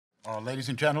Ladies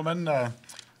and gentlemen,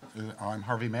 I'm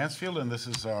Harvey Mansfield, and this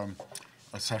is a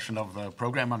session of the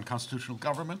program on constitutional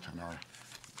government and our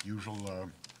usual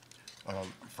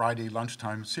Friday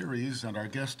lunchtime series. And our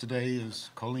guest today is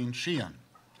Colleen Sheehan.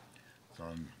 It's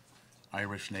an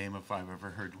Irish name if I've ever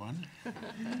heard one.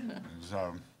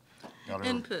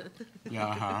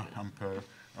 Yeah,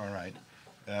 all right.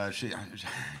 She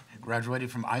graduated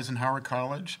from Eisenhower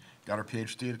College, got her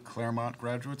PhD at Claremont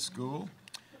Graduate School.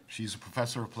 She's a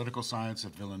professor of political science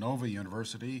at Villanova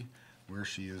University, where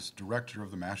she is director of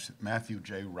the Matthew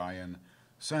J. Ryan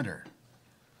Center.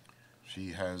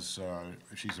 She's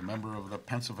a member of the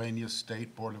Pennsylvania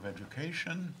State Board of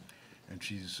Education, and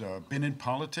she's been in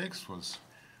politics,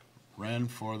 ran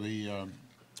for the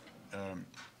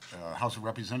House of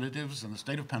Representatives in the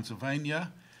state of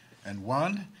Pennsylvania, and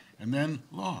won, and then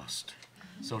lost.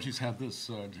 So she's had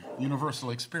this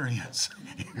universal experience,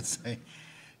 you could say,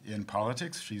 in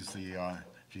politics. She's a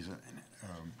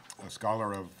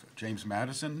scholar of James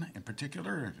Madison in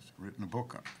particular. She's written a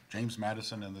book, James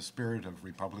Madison and the Spirit of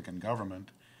Republican Government.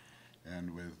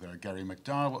 And with Gary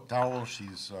McDowell,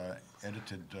 she's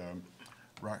edited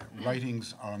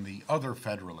writings on the other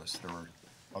Federalists. There were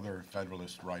other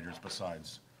Federalist writers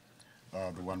besides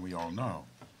the one we all know.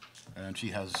 And she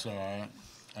has,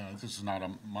 this is not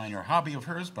a minor hobby of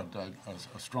hers, but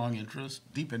a strong interest,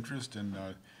 deep interest in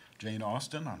Jane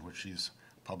Austen, on which she's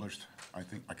published, I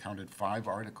think, I counted 5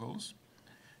 articles.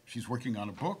 She's working on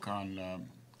a book on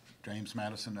James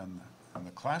Madison and the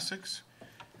classics,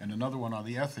 and another one on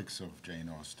the ethics of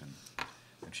Jane Austen.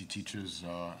 And she teaches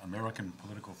American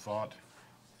political thought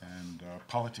and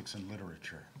politics and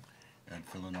literature at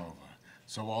Villanova.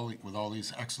 So with all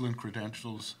these excellent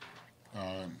credentials,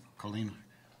 Colleen,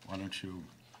 why don't you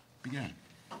begin?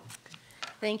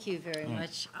 Thank you very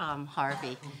much,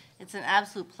 Harvey. It's an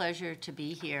absolute pleasure to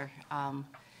be here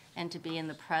and to be in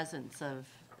the presence of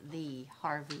the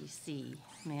Harvey C.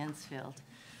 Mansfield,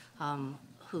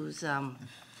 who's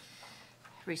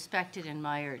respected and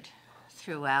admired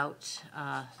throughout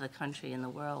the country and the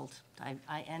world.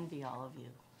 I envy all of you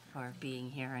for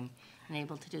being here and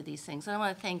able to do these things. And I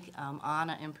want to thank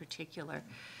Anna in particular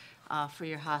for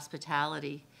your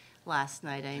hospitality last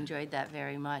night. I enjoyed that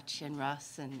very much, and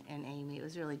Russ and Amy. It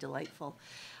was really delightful.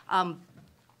 But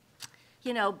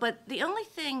the only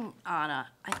thing, Anna,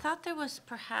 I thought there was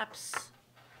perhaps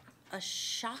a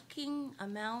shocking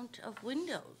amount of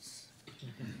windows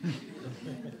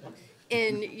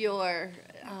in your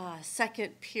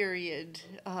second period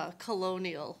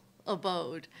colonial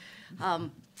abode. I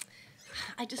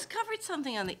discovered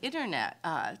something on the internet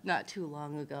not too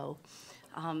long ago.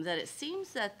 That it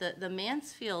seems that the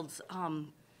Mansfields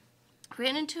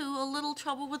ran into a little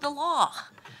trouble with the law,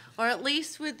 or at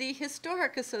least with the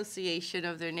historic association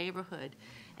of their neighborhood.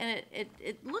 And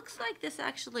it looks like this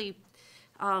actually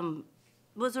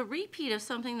was a repeat of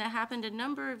something that happened a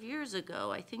number of years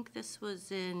ago. I think this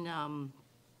was in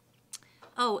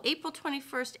April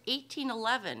 21st,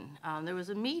 1811, there was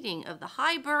a meeting of the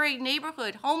Highbury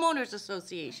Neighborhood Homeowners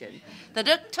Association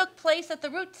that took place at the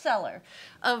root cellar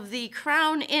of the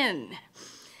Crown Inn.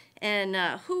 And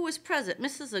who was present?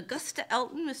 Mrs. Augusta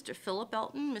Elton, Mr. Philip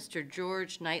Elton, Mr.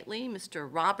 George Knightley, Mr.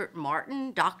 Robert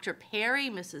Martin, Dr. Perry,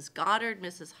 Mrs. Goddard,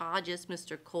 Mrs. Hodges,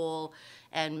 Mr. Cole,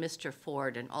 and Mr.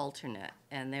 Ford, an alternate.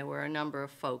 And there were a number of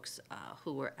folks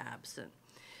who were absent.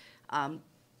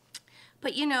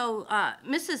 But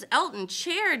Mrs. Elton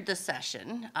chaired the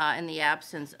session in the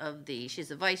absence of she's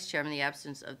the vice chairman in the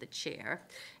absence of the chair.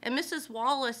 And Mrs.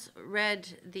 Wallace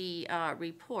read the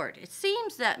report. It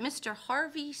seems that Mr.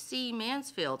 Harvey C.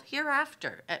 Mansfield,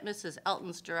 hereafter at Mrs.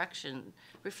 Elton's direction,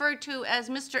 referred to as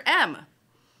Mr. M.,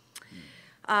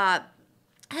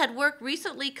 had work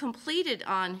recently completed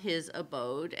on his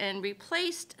abode and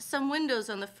replaced some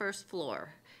windows on the first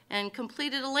floor and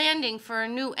completed a landing for a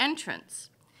new entrance.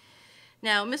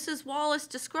 Now, Mrs. Wallace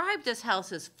described this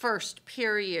house as first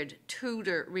period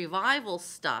Tudor revival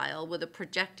style with a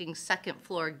projecting second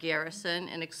floor garrison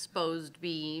and exposed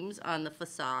beams on the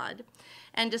facade,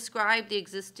 and described the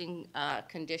existing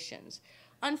conditions.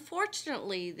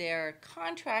 Unfortunately, their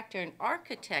contractor and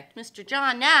architect, Mr.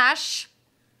 John Nash,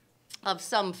 of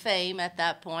some fame at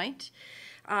that point,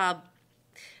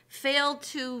 failed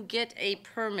to get a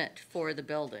permit for the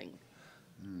building.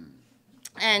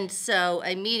 And so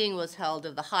a meeting was held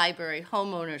of the Highbury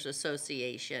Homeowners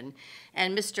Association,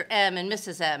 and Mr. M and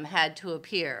Mrs. M had to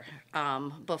appear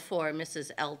before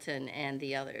Mrs. Elton and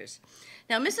the others.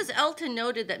 Now, Mrs. Elton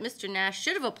noted that Mr. Nash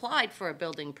should have applied for a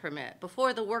building permit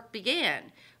before the work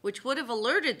began, which would have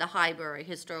alerted the Highbury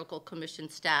Historical Commission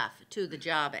staff to the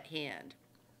job at hand.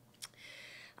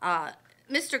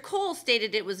 Mr. Cole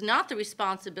stated it was not the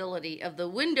responsibility of the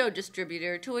window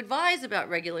distributor to advise about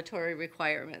regulatory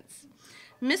requirements.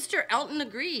 Mr. Elton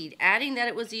agreed, adding that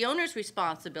it was the owner's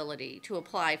responsibility to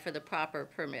apply for the proper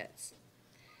permits.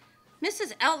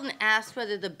 Mrs. Elton asked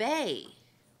whether the bay,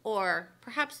 or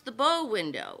perhaps the bow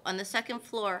window on the second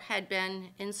floor had been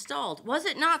installed. Was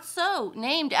it not so,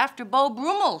 named after Beau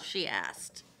Brummel, she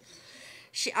asked.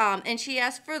 And she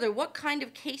asked further what kind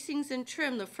of casings and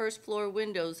trim the first floor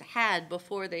windows had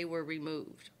before they were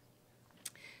removed.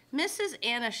 Mrs.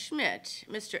 Anna Schmidt,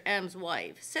 Mr. M's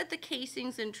wife, said the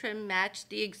casings and trim matched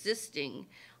the existing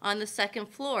on the second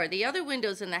floor. The other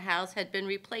windows in the house had been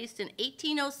replaced in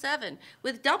 1807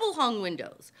 with double-hung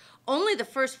windows. Only the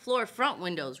first floor front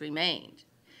windows remained.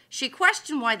 She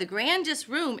questioned why the grandest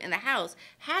room in the house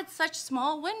had such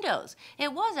small windows.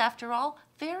 It was, after all,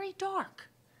 very dark.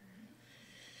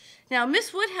 Now,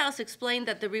 Miss Woodhouse explained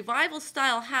that the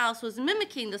revival-style house was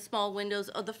mimicking the small windows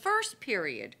of the first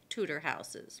period Tudor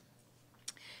houses.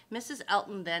 Mrs.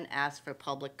 Elton then asked for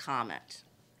public comment.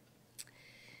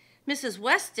 Mrs.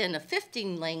 Weston of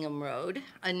 15 Langham Road,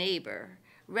 a neighbor,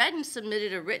 read and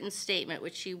submitted a written statement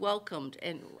which she welcomed,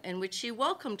 in which she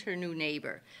welcomed her new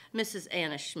neighbor, Mrs.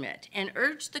 Anna Schmidt, and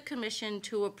urged the commission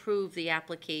to approve the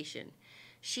application.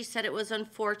 She said it was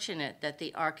unfortunate that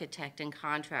the architect and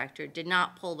contractor did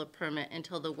not pull the permit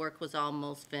until the work was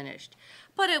almost finished,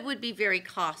 but it would be very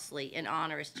costly and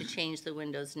onerous to change the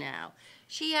windows now.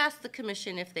 She asked the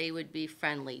commission if they would be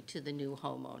friendly to the new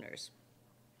homeowners.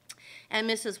 And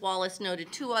Mrs. Wallace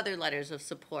noted two other letters of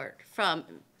support from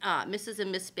Mrs.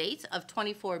 and Miss Bates of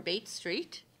 24 Bates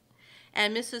Street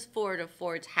and Mrs. Ford of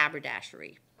Ford's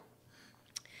Haberdashery.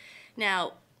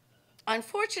 Now,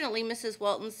 unfortunately, Mrs.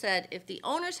 Walton said if the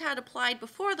owners had applied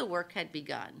before the work had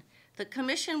begun, the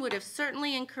commission would have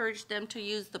certainly encouraged them to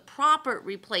use the proper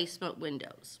replacement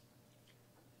windows.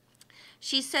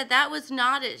 She said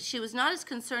she was not as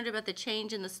concerned about the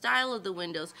change in the style of the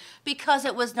windows because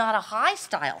it was not a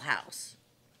high-style house.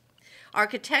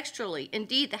 Architecturally,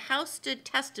 indeed, the house stood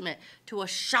testament to a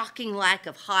shocking lack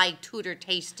of high Tudor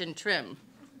taste and trim.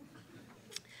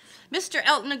 Mr.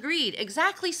 Elton agreed.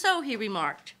 Exactly so, he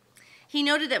remarked. He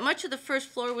noted that much of the first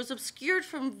floor was obscured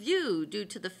from view due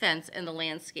to the fence and the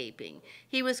landscaping.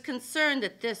 He was concerned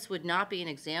that this would not be an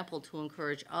example to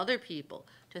encourage other people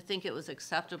to think it was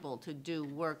acceptable to do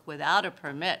work without a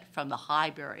permit from the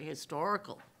Highbury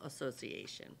Historical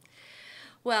Association.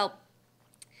 Well,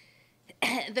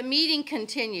 the meeting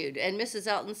continued, and Mrs.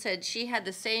 Elton said she had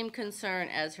the same concern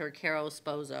as her caro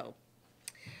sposo.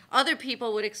 Other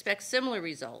people would expect similar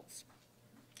results.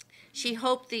 She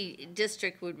hoped the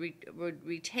district would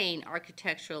retain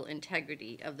architectural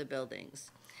integrity of the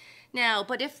buildings. Now,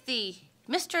 but if the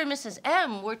Mr. and Mrs.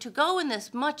 M were to go in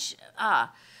this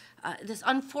this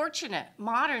unfortunate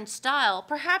modern style,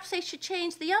 perhaps they should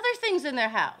change the other things in their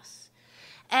house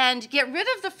and get rid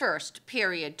of the first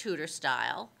period Tudor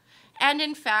style and,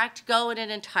 in fact, go in an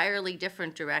entirely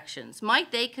different directions.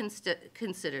 Might they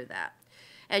consider that?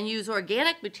 And use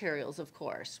organic materials, of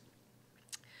course.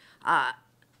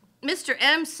 Mr.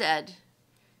 M said,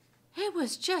 it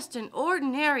was just an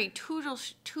ordinary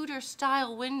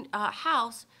Tudor-style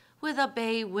house with a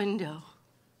bay window.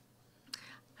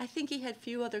 I think he had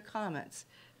few other comments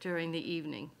during the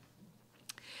evening.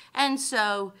 And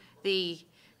so the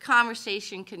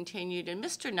conversation continued, and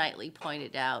Mr. Knightley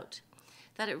pointed out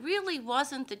that it really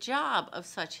wasn't the job of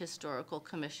such historical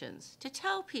commissions to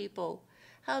tell people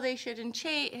how they should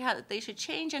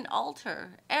change and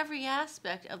alter every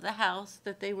aspect of the house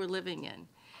that they were living in.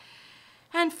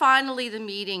 And finally, the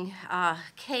meeting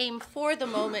came for the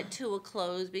moment to a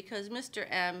close because Mr.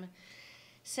 M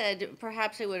said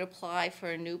perhaps they would apply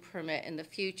for a new permit in the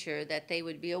future, that they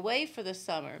would be away for the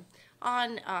summer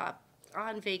on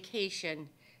vacation,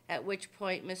 at which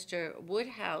point Mr.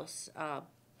 Woodhouse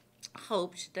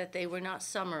hoped that they were not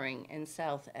summering in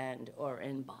South End or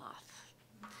in Bath.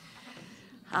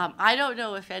 I don't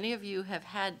know if any of you have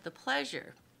had the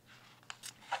pleasure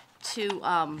to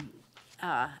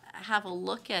have a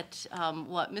look at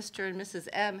what Mr. and Mrs.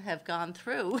 M have gone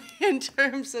through in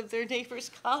terms of their neighbors'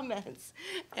 comments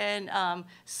and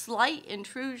slight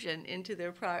intrusion into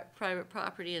their private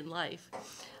property and life.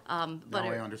 Now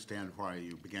I understand why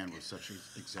you began with such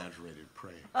exaggerated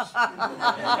praise.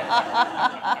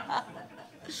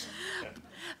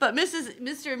 But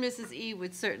Mr. and Mrs. E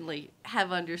would certainly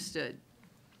have understood.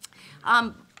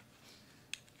 I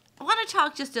want to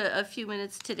talk just a few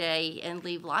minutes today and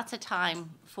leave lots of time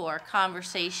for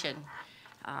conversation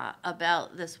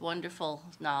about this wonderful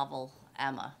novel,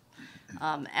 Emma.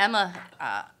 Emma,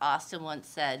 Austen once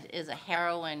said, is a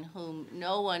heroine whom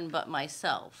no one but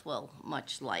myself will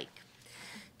much like.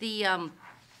 The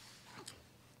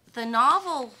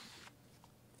novel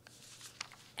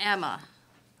Emma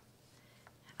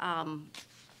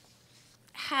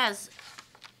has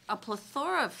a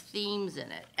plethora of themes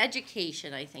in it.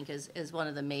 Education, I think, is one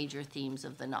of the major themes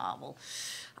of the novel,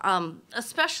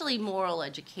 especially moral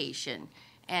education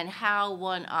and how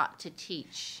one ought to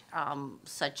teach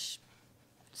such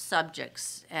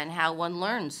subjects and how one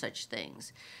learns such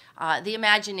things. The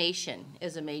imagination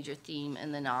is a major theme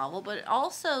in the novel, but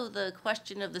also the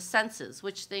question of the senses.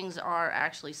 Which things are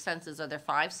actually senses? Are there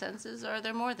 5 senses, or are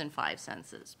there more than 5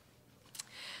 senses?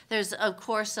 There's, of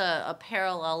course, a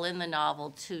parallel in the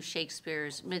novel to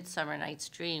Shakespeare's Midsummer Night's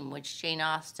Dream, which Jane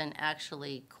Austen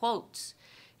actually quotes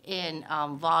in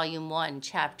Volume 1,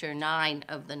 Chapter 9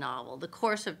 of the novel. "The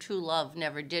course of true love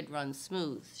never did run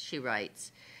smooth," she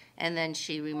writes. And then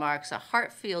she remarks, "A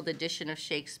Hartfield edition of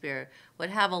Shakespeare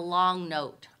would have a long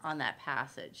note on that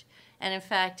passage." And in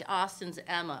fact, Austen's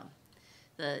Emma,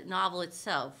 the novel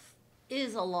itself,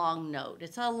 is a long note.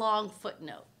 It's a long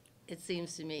footnote, it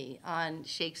seems to me, on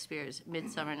Shakespeare's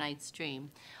Midsummer Night's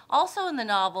Dream. Also in the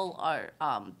novel are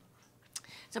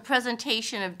it's a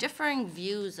presentation of differing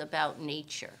views about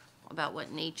nature, about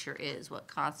what nature is, what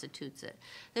constitutes it.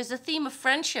 There's a theme of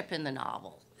friendship in the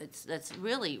novel. That's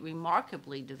really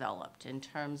remarkably developed in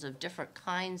terms of different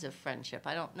kinds of friendship.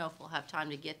 I don't know if we'll have time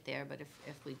to get there, but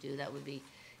if we do, that would be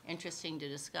interesting to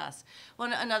discuss.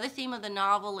 Another theme of the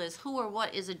novel is who or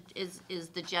what is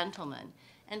the gentleman.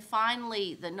 And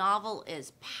finally, the novel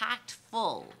is packed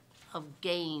full of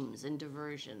games and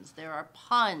diversions. There are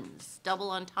puns,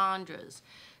 double entendres,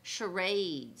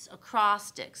 charades,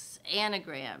 acrostics,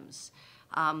 anagrams,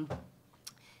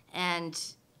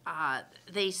 and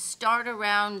they start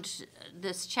around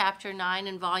this chapter 9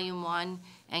 in volume 1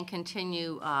 and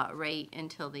continue right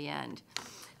until the end.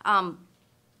 I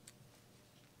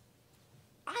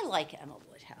like Emma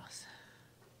Woodhouse.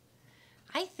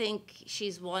 I think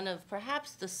she's one of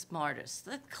perhaps the smartest,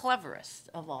 the cleverest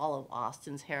of all of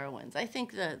Austen's heroines. I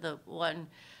think the one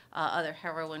other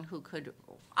heroine who could,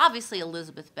 obviously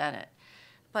Elizabeth Bennet,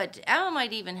 but Emma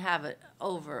might even have it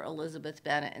over Elizabeth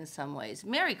Bennet in some ways.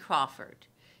 Mary Crawford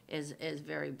is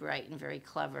very bright and very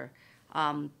clever,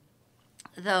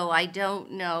 though I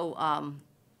don't know,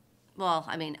 well,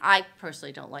 I mean, I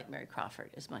personally don't like Mary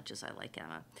Crawford as much as I like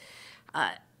Emma.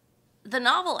 The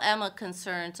novel Emma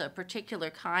concerns a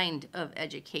particular kind of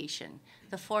education,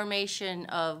 the formation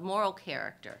of moral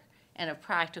character and of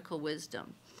practical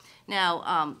wisdom.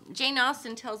 Now, Jane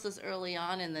Austen tells us early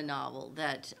on in the novel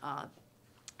that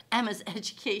Emma's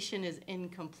education is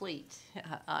incomplete,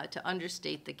 to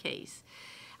understate the case.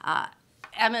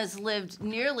 Emma's lived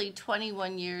nearly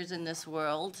 21 years in this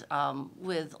world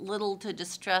with little to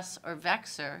distress or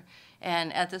vex her,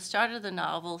 and at the start of the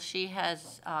novel, she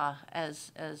has,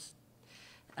 as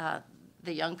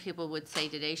the young people would say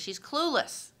today, she's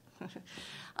clueless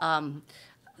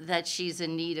that she's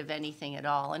in need of anything at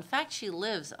all. In fact, she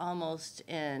lives almost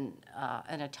in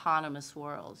an autonomous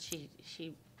world.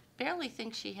 She barely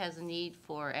thinks she has a need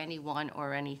for anyone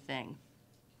or anything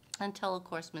until, of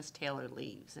course, Miss Taylor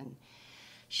leaves, and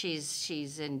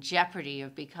she's in jeopardy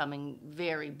of becoming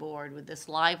very bored with this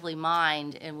lively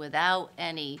mind and without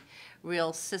any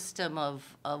real system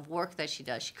of work that she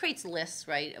does. She creates lists,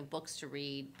 right, of books to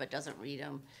read, but doesn't read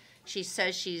them. She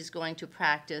says she's going to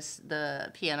practice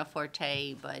the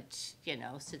pianoforte, but, you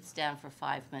know, sits down for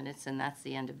 5 minutes, and that's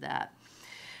the end of that.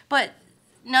 But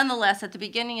nonetheless, at the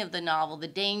beginning of the novel, the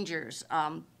dangers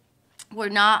were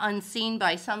not unseen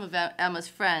by some of Emma's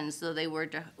friends, though they were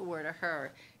to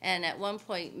her. And at one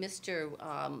point, Mr.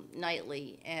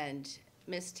 Knightley and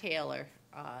Miss Taylor,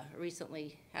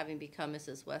 recently having become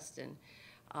Mrs. Weston,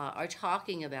 are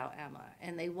talking about Emma,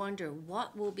 and they wonder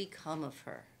what will become of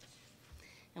her.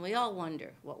 And we all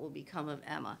wonder what will become of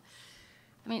Emma.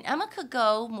 I mean, Emma could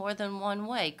go more than one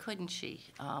way, couldn't she?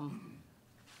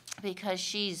 Because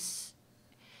she's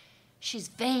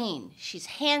vain, she's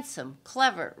handsome,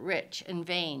 clever, rich, and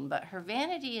vain, but her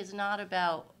vanity is not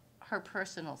about her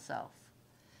personal self.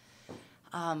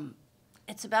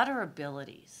 It's about her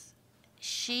abilities.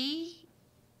 She's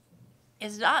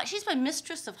been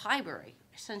mistress of Highbury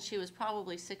since she was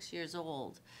probably 6 years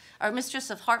old, or mistress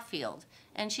of Hartfield,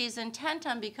 and she's intent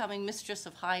on becoming mistress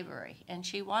of Highbury, and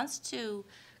she wants to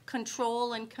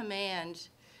control and command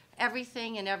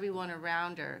everything and everyone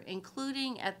around her,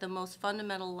 including at the most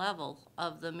fundamental level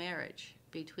of the marriage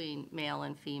between male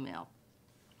and female.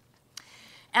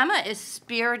 Emma is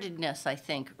spiritedness, I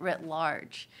think, writ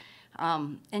large,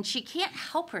 and she can't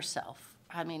help herself.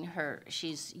 I mean,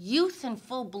 she's youth in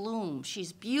full bloom.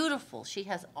 She's beautiful. She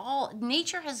has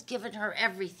nature has given her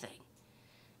everything.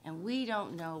 and we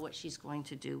don't know what she's going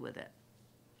to do with it.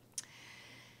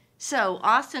 So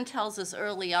Austen tells us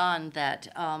early on that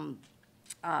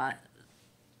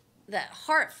that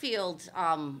Hartfield,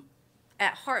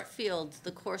 at Hartfield,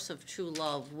 the course of true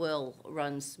love will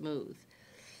run smooth.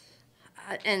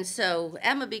 And so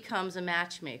Emma becomes a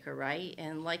matchmaker, right?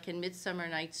 And like in Midsummer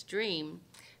Night's Dream,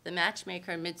 the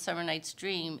matchmaker in Midsummer Night's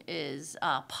Dream is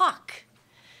Puck.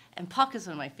 And Puck is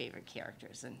one of my favorite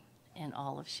characters in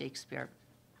all of Shakespeare.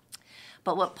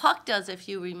 But what Puck does, if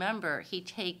you remember, he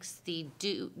takes the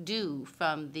dew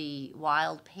from the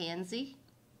wild pansy,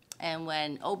 and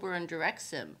when Oberon directs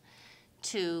him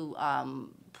to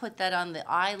put that on the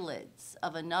eyelids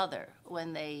of another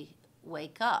when they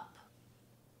wake up,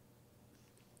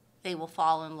 they will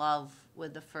fall in love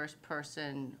with the first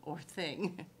person or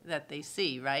thing that they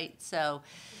see, right? So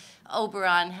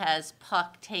Oberon has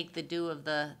Puck take the dew of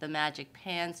the magic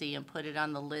pansy and put it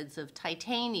on the lids of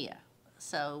Titania.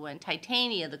 So when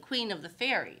Titania, the queen of the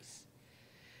fairies,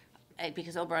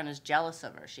 because Oberon is jealous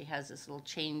of her, she has this little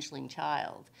changeling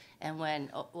child, and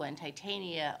when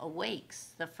Titania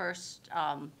awakes, the first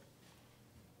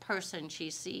person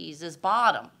she sees is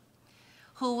Bottom,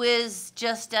 who is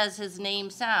just as his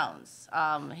name sounds.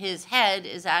 His head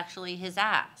is actually his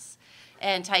ass.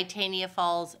 And Titania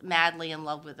falls madly in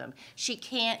love with him. She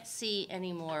can't see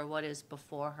anymore what is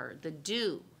before her. The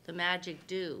dew, the magic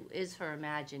dew, is her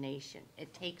imagination.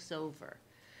 It takes over.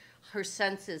 Her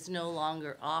senses no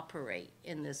longer operate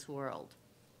in this world.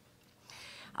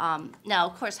 Now,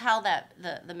 of course, how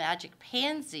the magic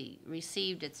pansy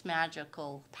received its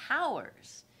magical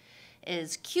powers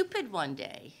is Cupid one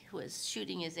day was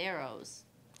shooting his arrows,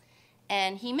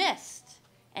 and he missed,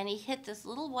 and he hit this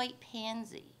little white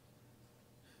pansy,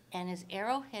 and his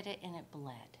arrow hit it, and it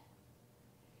bled.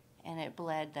 And it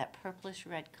bled that purplish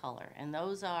red color, and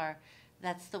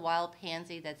that's the wild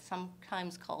pansy that's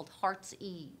sometimes called heart's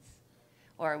ease,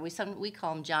 or we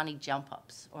call them Johnny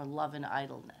jump-ups, or love and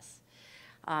idleness.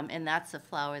 And that's the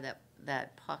flower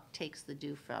that Puck takes the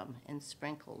dew from and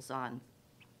sprinkles on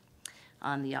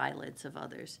the eyelids of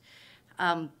others.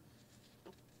 I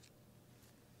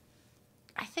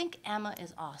think Emma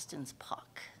is Austen's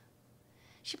Puck.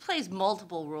 She plays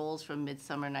multiple roles from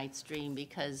Midsummer Night's Dream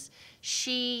because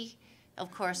she,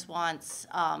 of course, wants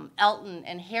Elton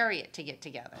and Harriet to get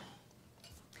together.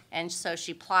 And so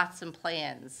she plots and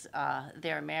plans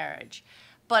their marriage.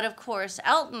 But, of course,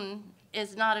 Elton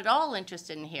is not at all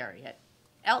interested in Harriet.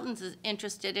 Elton's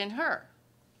interested in her.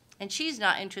 And she's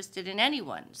not interested in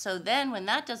anyone. So then when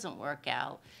that doesn't work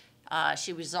out,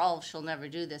 she resolves she'll never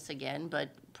do this again, but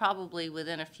probably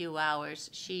within a few hours,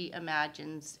 she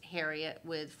imagines Harriet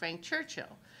with Frank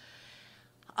Churchill.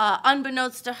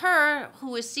 Unbeknownst to her,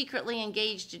 who is secretly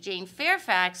engaged to Jane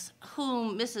Fairfax,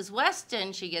 whom Mrs.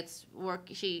 Weston,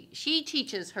 she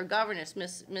teaches her governess,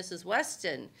 Mrs.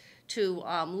 Weston, to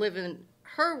live in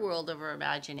her world of her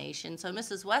imagination. So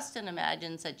Mrs. Weston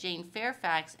imagines that Jane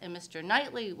Fairfax and Mr.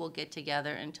 Knightley will get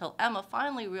together until Emma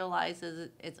finally realizes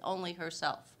it's only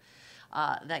herself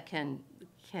that can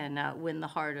win the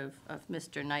heart of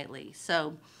Mr. Knightley.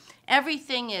 So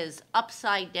everything is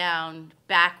upside down,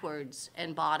 backwards,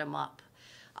 and bottom up,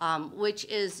 which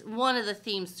is one of the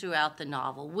themes throughout the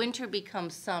novel. Winter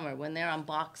becomes summer when they're on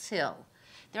Box Hill.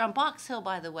 They're on Box Hill,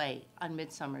 by the way, on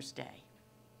Midsummer's Day.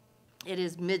 It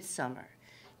is midsummer.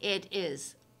 It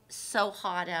is so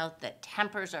hot out that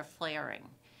tempers are flaring.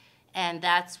 And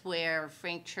that's where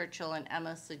Frank Churchill and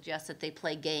Emma suggest that they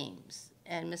play games.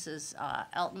 And Mrs.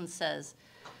 Elton says,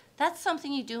 that's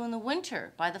something you do in the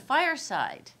winter by the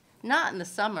fireside, not in the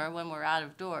summer when we're out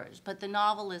of doors. But the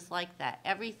novel is like that.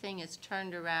 Everything is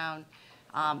turned around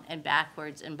and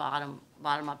backwards and bottom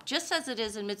up, just as it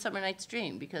is in Midsummer Night's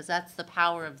Dream, because that's the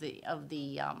power of the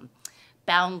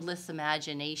boundless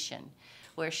imagination,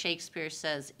 where Shakespeare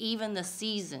says, even the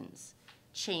seasons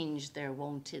change their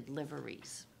wonted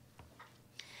liveries.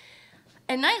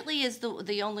 And Knightley is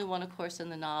the only one, of course, in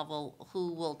the novel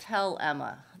who will tell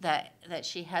Emma that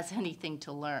she has anything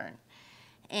to learn.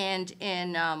 And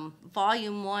in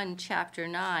Volume 1, Chapter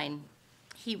 9,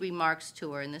 he remarks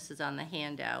to her, and this is on the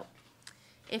handout,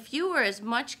 if you were as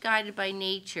much guided by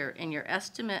nature in your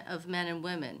estimate of men and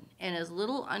women, and as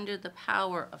little under the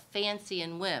power of fancy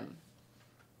and whim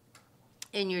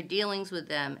in your dealings with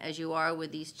them as you are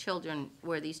with these children,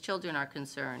 where these children are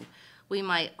concerned, we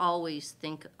might always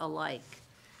think alike.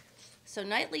 So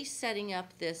Knightley's setting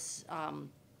up this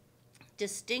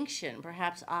distinction,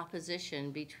 perhaps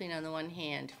opposition, between, on the one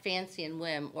hand, fancy and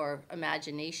whim, or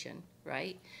imagination,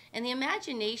 right? And the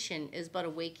imagination is but a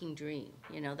waking dream.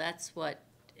 You know, that's what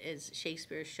is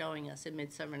Shakespeare is showing us in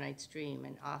Midsummer Night's Dream,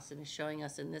 and Austen is showing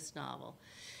us in this novel.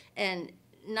 And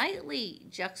Knightley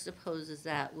juxtaposes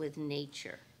that with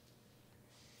nature.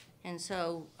 And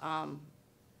so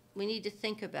we need to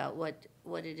think about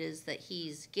what it is that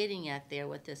he's getting at there,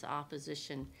 what this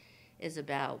opposition is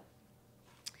about.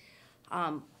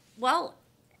 Well,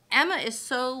 Emma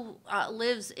is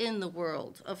lives in the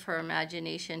world of her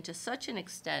imagination to such an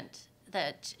extent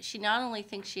that she not only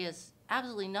thinks she has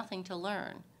absolutely nothing to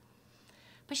learn,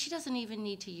 but she doesn't even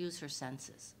need to use her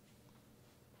senses.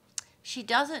 She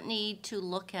doesn't need to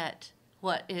look at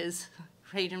what is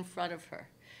right in front of her.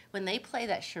 When they play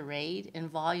that charade in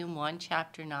Volume 1,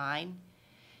 Chapter 9,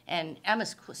 and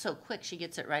Emma's so quick she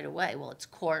gets it right away. Well, it's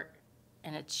court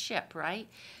and it's ship, right?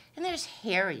 And there's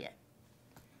Harriet,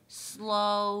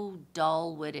 slow,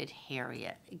 dull-witted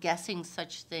Harriet, guessing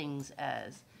such things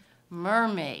as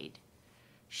mermaid,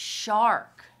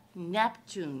 shark,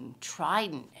 Neptune,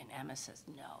 trident. And Emma says,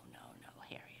 no,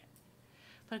 Harriet.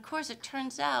 But of course, it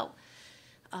turns out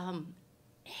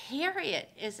Harriet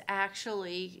is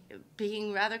actually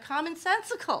being rather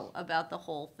commonsensical about the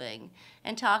whole thing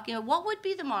and talking about what would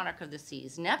be the monarch of the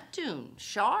seas, Neptune,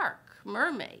 shark,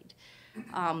 mermaid.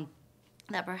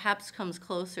 That perhaps comes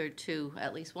closer to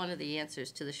at least one of the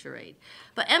answers to the charade.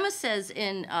 But Emma says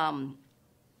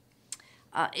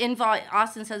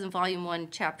Austen says in Volume 1,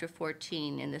 Chapter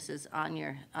 14, and this is on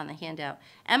the handout,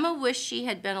 Emma wished she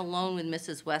had been alone with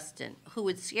Mrs. Weston, who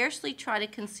would scarcely try to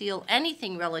conceal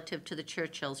anything relative to the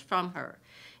Churchills from her,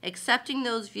 excepting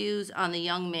those views on the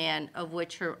young man of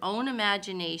which her own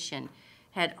imagination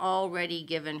had already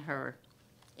given her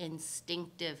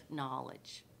instinctive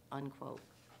knowledge, unquote.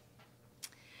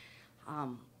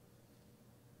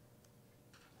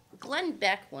 Glenn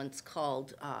Beck once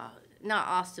called, not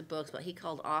Austen books, but he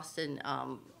called Austen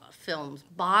films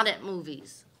bonnet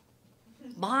movies.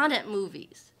 Bonnet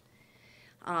movies.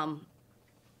 I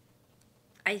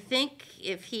think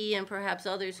if he and perhaps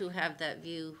others who have that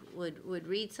view would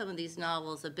read some of these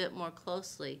novels a bit more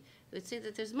closely, we'd see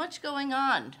that there's much going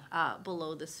on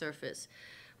below the surface.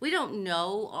 We don't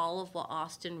know all of what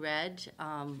Austen read.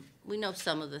 We know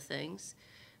some of the things.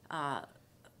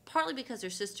 Partly because her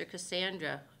sister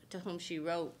Cassandra, to whom she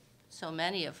wrote so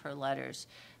many of her letters,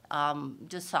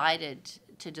 decided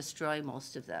to destroy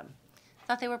most of them.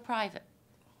 Thought they were private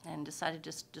and decided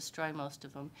to destroy most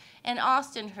of them. And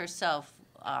Austen herself,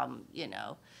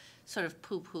 sort of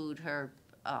poo-pooed her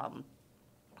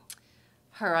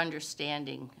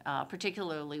understanding,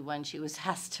 particularly when she was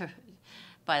asked to,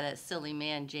 by that silly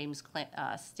man, James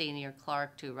Stanier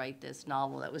Clark, to write this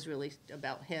novel that was really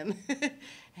about him.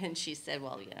 And she said,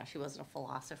 well, she wasn't a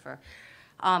philosopher.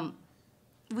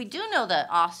 We do know that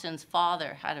Austen's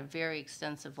father had a very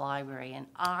extensive library, and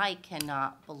I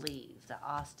cannot believe that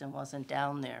Austen wasn't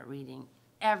down there reading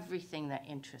everything that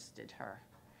interested her.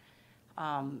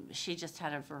 She just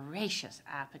had a voracious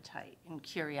appetite and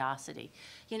curiosity.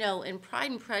 In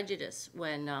Pride and Prejudice,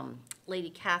 when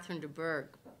Lady Catherine de Bourgh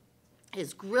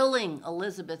is grilling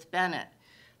Elizabeth Bennet,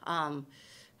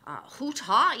 who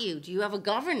taught you? Do you have a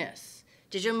governess?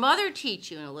 Did your mother teach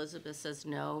you? And Elizabeth says,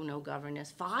 no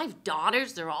governess. 5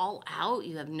 daughters, they're all out.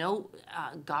 You have no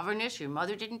governess. Your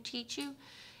mother didn't teach you?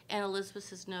 And Elizabeth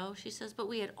says, no. She says, but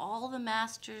we had all the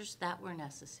masters that were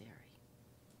necessary.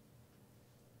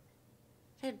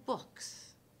 They had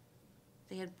books.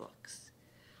 They had books.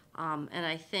 And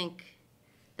I think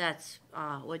that's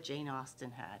what Jane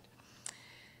Austen had.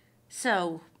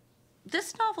 So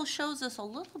this novel shows us a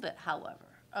little bit, however,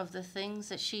 of the things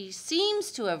that she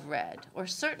seems to have read or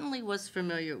certainly was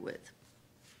familiar with.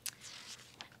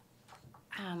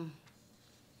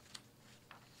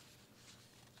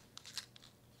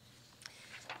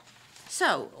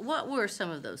 So what were some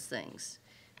of those things?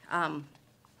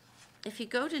 If you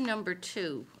go to number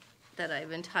 2 that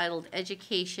I've entitled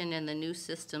Education and the New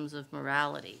Systems of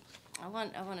Morality, I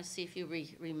want to see if you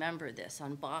remember this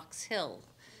on Box Hill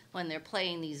when they're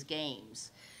playing these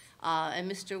games.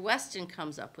 And Mr. Weston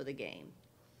comes up with a game.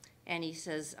 And he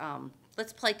says,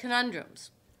 let's play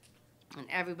conundrums. And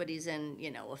everybody's in,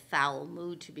 a foul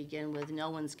mood to begin with. No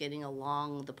one's getting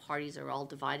along. The parties are all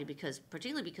divided,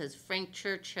 particularly because Frank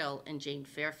Churchill and Jane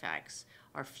Fairfax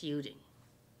are feuding.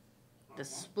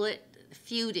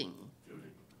 Feuding.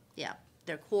 Yeah,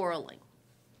 they're quarreling.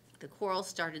 The quarrel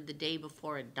started the day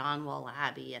before at Donwell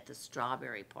Abbey at the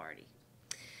strawberry party.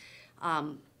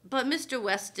 But Mr.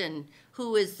 Weston,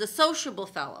 who is the sociable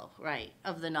fellow, right,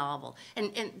 of the novel,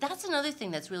 and that's another thing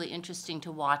that's really interesting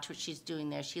to watch what she's doing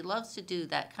there. She loves to do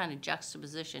that kind of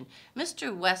juxtaposition.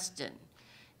 Mr. Weston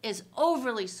is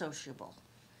overly sociable.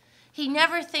 He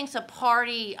never thinks a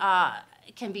party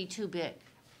can be too big.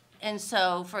 And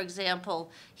so, for example,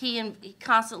 he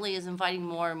constantly is inviting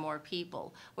more and more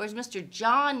people, whereas Mr.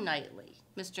 John Knightley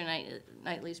Mr.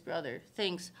 Knightley's brother,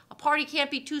 thinks a party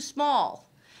can't be too small.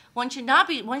 One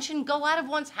shouldn't go out of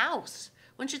one's house.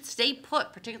 One should stay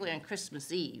put, particularly on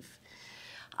Christmas Eve.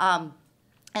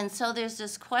 And so there's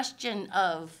this question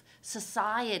of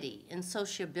society and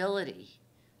sociability,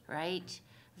 right,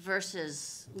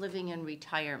 versus living in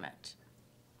retirement.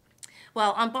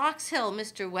 Well, on Box Hill,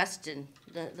 Mr. Weston,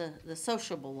 the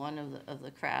sociable one of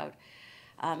the crowd,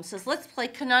 says, let's play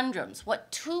conundrums.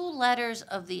 What 2 letters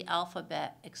of the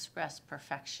alphabet express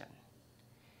perfection?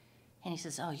 And he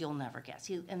says, oh, you'll never guess.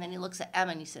 And then he looks at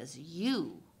Emma and he says,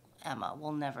 you, Emma,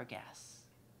 will never guess.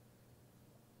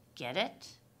 Get it?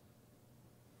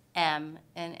 M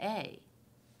and A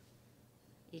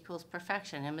equals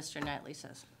perfection. And Mr. Knightley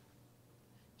says,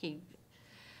 he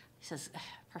says,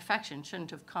 perfection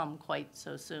shouldn't have come quite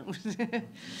so soon.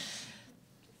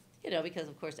 You know, because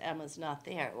of course Emma's not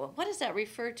there. Well, what does that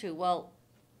refer to? Well,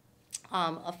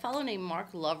 a fellow named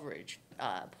Mark Loveridge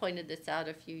pointed this out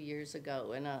a few years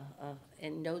ago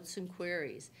in Notes and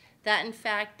Queries, that in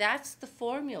fact that's the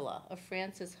formula of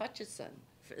Francis Hutcheson.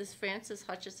 Is Francis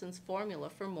Hutcheson's formula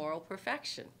for moral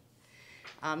perfection.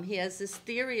 He has this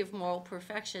theory of moral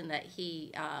perfection that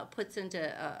he puts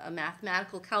into a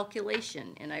mathematical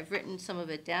calculation, and I've written some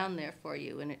of it down there for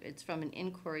you, and it's from an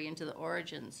inquiry into the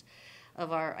origins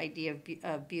of our idea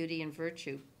of beauty and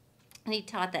virtue. And he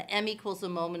taught that M equals the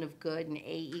moment of good and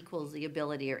A equals the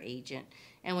ability or agent.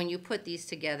 And when you put these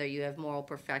together, you have moral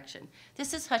perfection.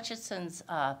 This is Hutcheson's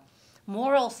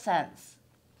moral sense.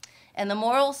 And the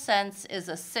moral sense is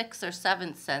a 6th or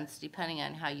 7th sense, depending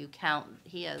on how you count.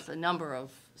 He has a number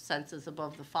of senses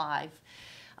above the 5.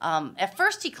 At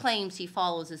first, he claims he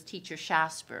follows his teacher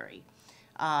Shaftesbury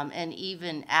and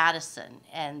even Addison,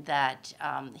 and that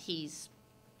he's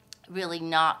really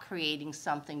not creating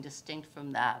something distinct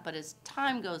from that. But as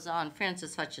time goes on,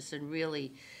 Francis Hutcheson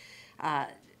really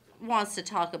wants to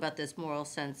talk about this moral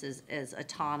sense as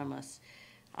autonomous.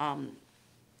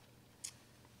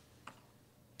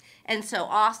 And so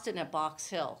Austen at Box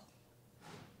Hill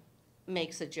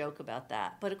makes a joke about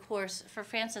that. But of course, for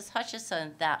Francis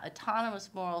Hutcheson, that autonomous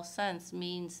moral sense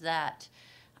means that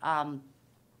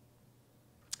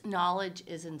knowledge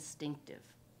is instinctive.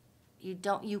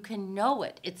 You can know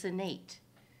it, it's innate,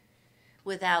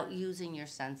 without using your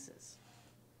senses.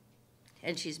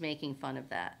 And she's making fun of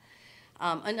that.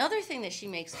 Another thing that she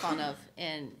makes fun of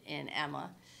in Emma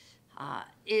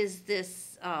is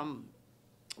this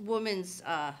woman's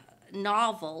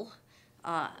novel,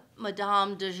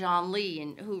 Madame de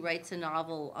Genlis, who writes a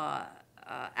novel,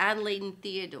 Adelaide and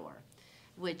Theodore,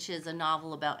 which is a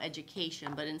novel about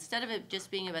education. But instead of it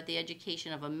just being about the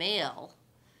education of a male,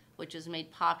 which was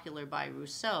made popular by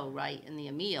Rousseau, right, in the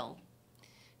Emile,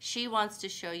 she wants to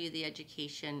show you the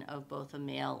education of both a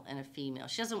male and a female.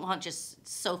 She doesn't want just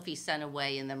Sophie sent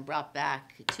away and then brought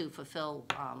back to fulfill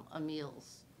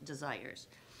Emile's desires.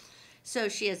 So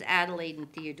she has Adelaide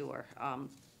and Theodore.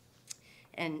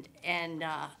 And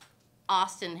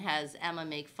Austen has Emma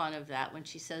make fun of that when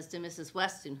she says to Mrs.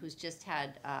 Weston, who's just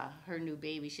had her new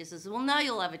baby, she says, well, now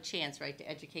you'll have a chance, right, to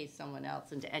educate someone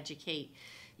else and to educate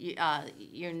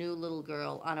your new little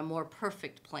girl on a more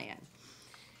perfect plan.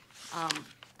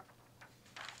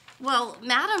 Well,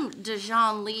 Madame de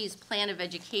Genlis's plan of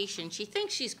education, she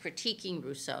thinks she's critiquing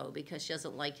Rousseau because she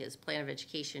doesn't like his plan of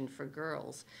education for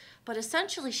girls. But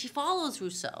essentially, she follows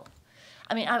Rousseau.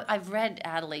 I mean, I've read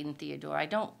Adelaide and Theodore. I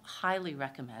don't highly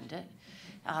recommend it.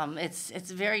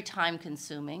 It's very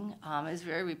time-consuming. It's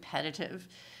very repetitive.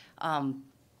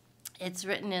 It's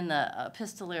written in the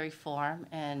epistolary form,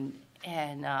 and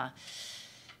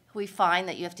we find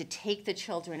that you have to take the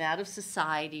children out of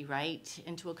society, right,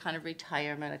 into a kind of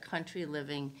retirement, a country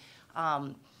living,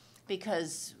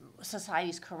 because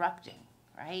society's corrupting,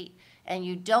 right? And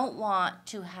you don't want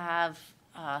to have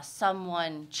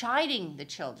someone chiding the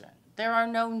children. There are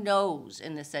no no's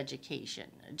in this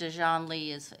education.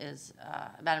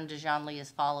 Madame de Genlis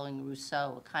is following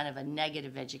Rousseau, a kind of a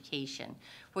negative education,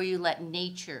 where you let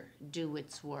nature do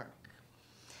its work.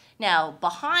 Now,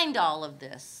 behind all of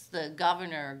this, the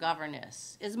governor or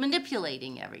governess is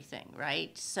manipulating everything,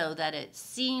 right? So that it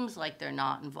seems like they're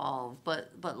not involved,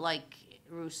 but like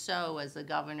Rousseau as the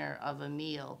governor of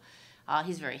Emile,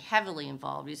 he's very heavily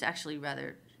involved. He's actually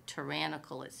rather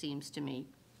tyrannical, it seems to me.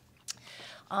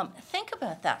 Think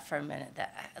about that for a minute,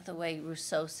 the way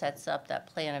Rousseau sets up that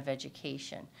plan of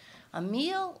education.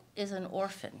 Emile is an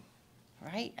orphan,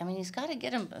 right? I mean, he's got to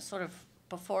get him sort of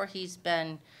before he's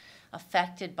been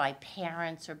affected by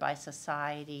parents or by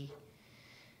society.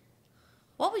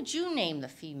 What would you name the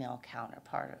female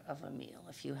counterpart of Emile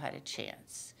if you had a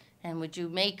chance? And would you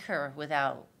make her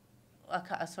without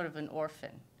a sort of an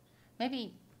orphan?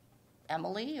 Maybe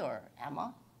Emily or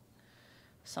Emma,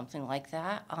 something like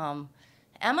that.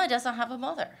 Emma doesn't have a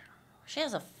mother. She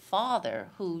has a father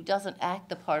who doesn't act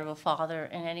the part of a father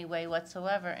in any way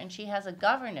whatsoever, and she has a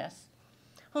governess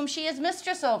whom she is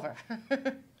mistress over.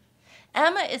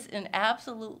 Emma is in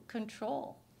absolute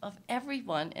control of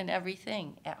everyone and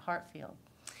everything at Hartfield.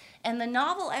 And the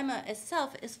novel Emma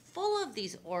itself is full of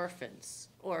these orphans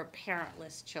or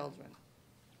parentless children,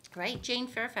 right? Jane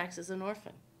Fairfax is an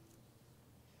orphan.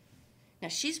 Now,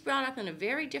 she's brought up in a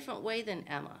very different way than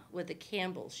Emma with the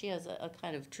Campbells. She has a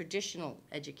kind of traditional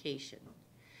education.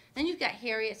 Then you've got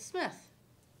Harriet Smith.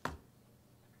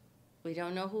 We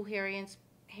don't know who Harriet's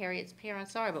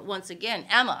parents are, but once again,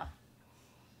 Emma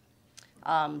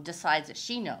decides that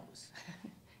she knows.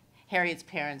 Harriet's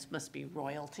parents must be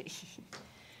royalty.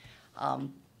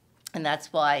 And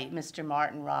that's why Mr.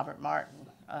 Martin, Robert Martin,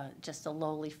 just a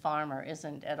lowly farmer,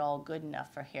 isn't at all good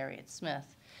enough for Harriet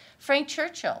Smith. Frank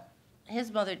Churchill,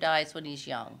 his mother dies when he's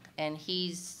young, and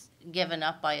he's given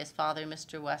up by his father,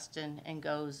 Mr. Weston, and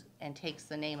goes and takes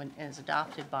the name and is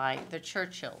adopted by the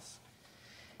Churchills.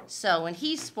 So, and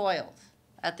he's spoiled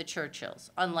at the Churchills,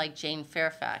 unlike Jane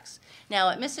Fairfax. Now,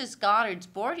 at Mrs. Goddard's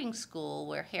boarding school,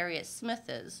 where Harriet Smith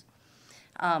is,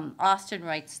 Austen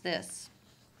writes this,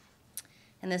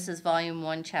 and this is Volume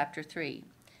 1, Chapter 3.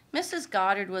 Mrs.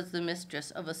 Goddard was the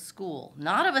mistress of a school,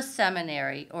 not of a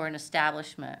seminary or an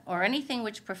establishment, or anything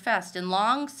which professed in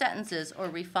long sentences or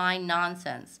refined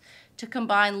nonsense to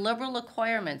combine liberal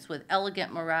acquirements with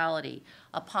elegant morality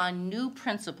upon new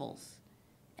principles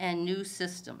and new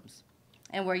systems,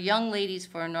 and where young ladies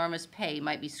for enormous pay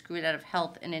might be screwed out of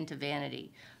health and into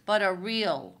vanity, but a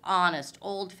real, honest,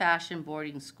 old-fashioned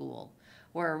boarding school,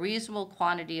 where a reasonable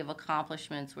quantity of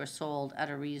accomplishments were sold at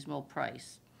a reasonable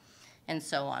price, and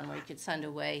so on, where you could send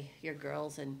away your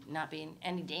girls and not be in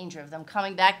any danger of them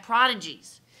coming back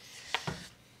prodigies.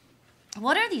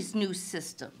 What are these new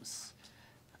systems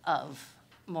of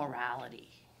morality?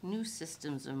 New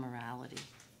systems of morality.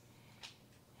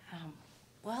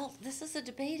 Well, this is a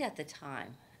debate at the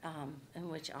time in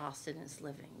which Austen is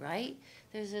living, right?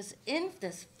 There's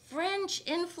this French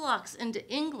influx into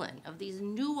England of these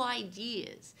new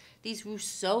ideas, these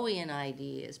Rousseauian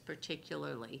ideas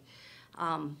particularly.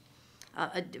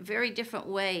 A very different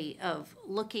way of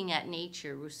looking at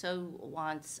nature. Rousseau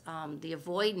wants the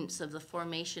avoidance of the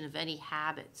formation of any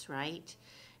habits, right?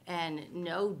 And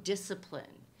no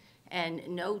discipline, and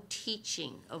no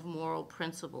teaching of moral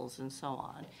principles, and so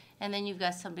on. And then you've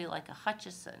got somebody like a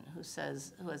Hutcheson who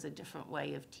has a different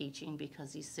way of teaching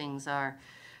because these things are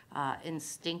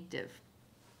instinctive.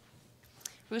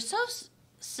 Rousseau's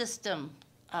system,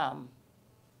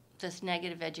 this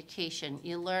negative education,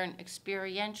 you learn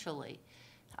experientially.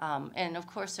 And of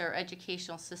course, there are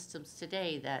educational systems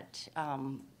today that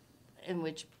in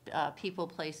which people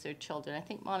place their children. I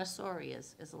think Montessori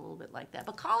is a little bit like that.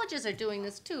 But colleges are doing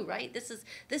this too, right? This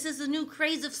is the new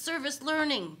craze of service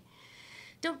learning.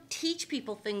 Don't teach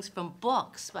people things from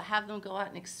books, but have them go out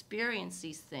and experience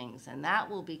these things, and that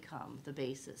will become the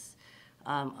basis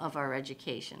of our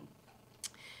education.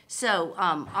 So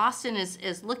Austen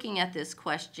is looking at this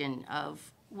question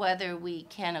of whether we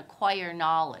can acquire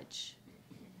knowledge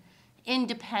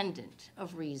independent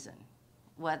of reason,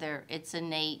 whether it's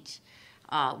innate,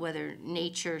 whether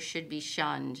nature should be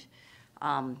shunned,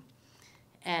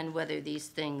 and whether these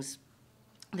things,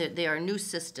 there are new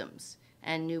systems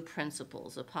and new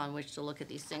principles upon which to look at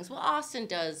these things. What Austen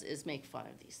does is make fun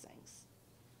of these things.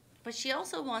 But she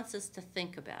also wants us to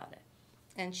think about it.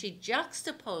 And she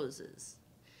juxtaposes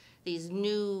these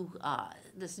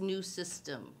this new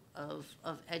system of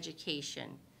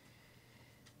education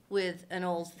with an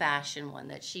old-fashioned one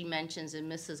that she mentions in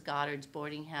Mrs. Goddard's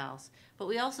boarding house. But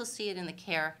we also see it in the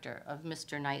character of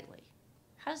Mr. Knightley.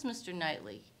 How does Mr.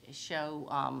 Knightley show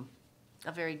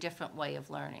a very different way of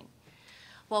learning?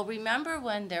 Well, remember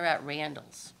when they're at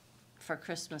Randall's for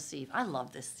Christmas Eve? I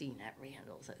love this scene at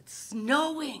Randall's. It's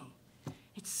snowing.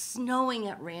 It's snowing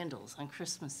at Randall's on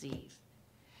Christmas Eve.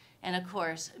 And of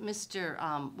course, Mr.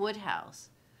 Woodhouse,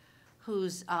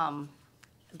 who's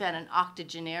been an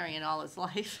octogenarian all his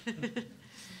life,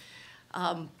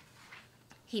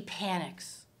 he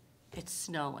panics. It's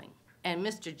snowing. And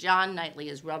Mr. John Knightley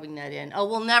is rubbing that in. Oh,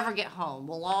 we'll never get home.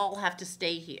 We'll all have to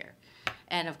stay here.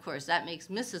 And of course, that makes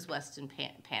Mrs. Weston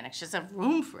panic. She doesn't have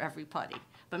room for everybody.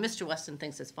 But Mr. Weston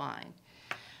thinks it's fine.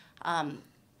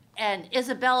 And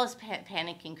Isabella's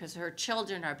panicking because her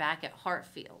children are back at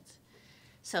Hartfield.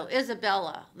 So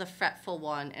Isabella, the fretful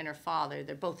one, and her father,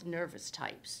 they're both nervous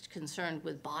types, concerned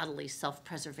with bodily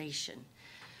self-preservation.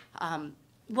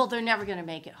 Well, they're never going to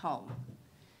make it home.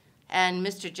 And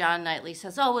Mr. John Knightley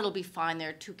says, oh, it'll be fine, there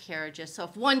are 2 carriages, so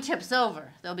if one tips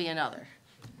over, there'll be another.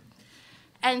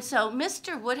 And so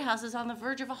Mr. Woodhouse is on the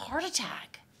verge of a heart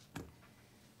attack.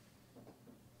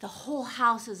 The whole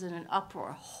house is in an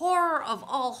uproar. Horror of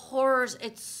all horrors,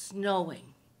 it's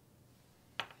snowing.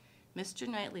 Mr.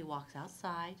 Knightley walks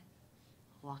outside,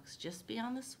 walks just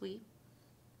beyond the sweep,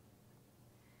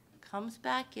 comes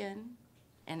back in,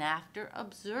 and after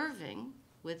observing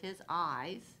with his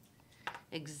eyes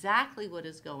exactly what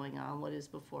is going on, what is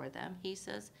before them, he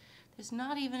says, there's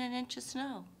not even an inch of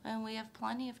snow, and we have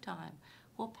plenty of time.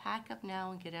 We'll pack up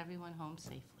now and get everyone home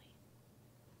safely.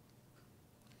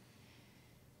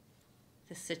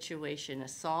 The situation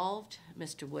is solved.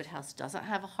 Mr. Woodhouse doesn't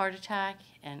have a heart attack,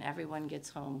 and everyone gets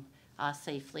home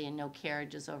safely, and no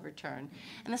carriage is overturned.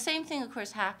 And the same thing, of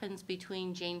course, happens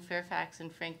between Jane Fairfax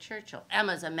and Frank Churchill.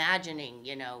 Emma's imagining,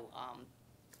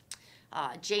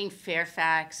 Jane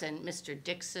Fairfax and Mr.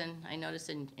 Dixon. I notice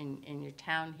in your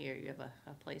town here you have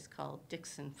a place called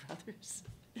Dixon Brothers.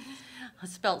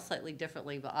 Spelled slightly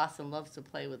differently, but Austen loves to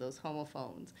play with those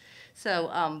homophones. So,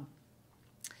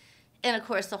 and of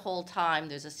course, the whole time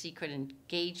there's a secret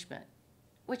engagement,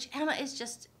 which Emma is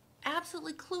just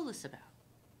absolutely clueless about.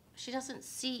 She doesn't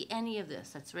see any of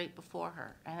this that's right before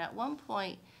her. And at one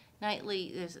point,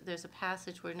 Knightley, there's a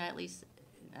passage where Knightley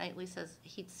says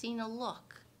he'd seen a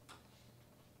look.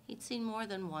 He'd seen more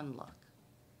than one look.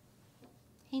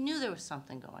 He knew there was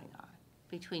something going on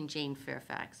between Jane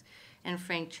Fairfax and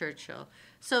Frank Churchill.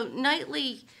 So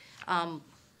Knightley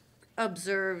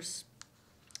observes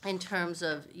in terms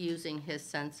of using his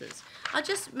senses. I'll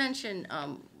just mention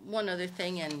one other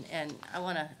thing, and I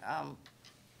want to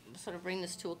sort of bring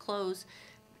this to a close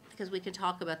because we can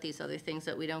talk about these other things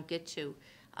that we don't get to.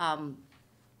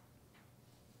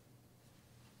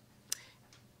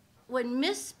 When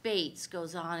Miss Bates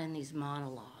goes on in these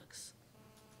monologues,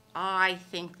 I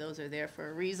think those are there for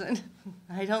a reason.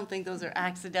 I don't think those are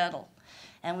accidental.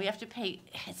 And we have to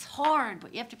it's hard,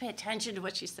 but you have to pay attention to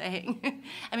what she's saying.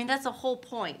 I mean, that's the whole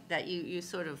point, that you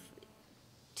sort of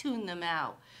tune them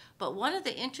out. But one of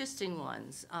the interesting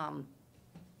ones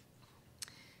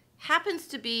happens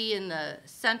to be in the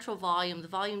central volume.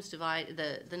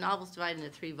 The novel's divided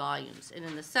into 3 volumes. And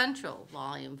in the central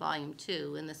volume, volume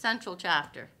 2, in the central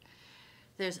chapter,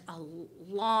 there's a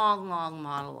long, long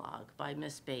monologue by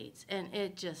Miss Bates, and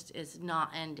it just is not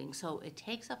ending. So it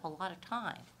takes up a lot of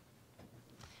time,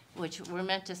 which we're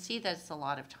meant to see that it's a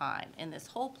lot of time. And this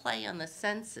whole play on the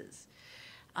senses,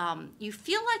 you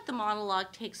feel like the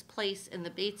monologue takes place in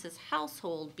the Bates'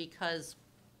 household because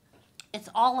it's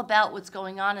all about what's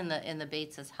going on in the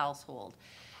Bates' household.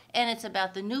 And it's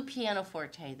about the new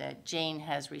pianoforte that Jane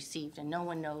has received, and no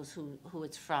one knows who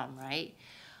it's from, right?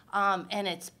 And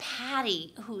it's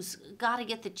Patty who's got to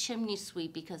get the chimney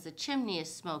sweep because the chimney is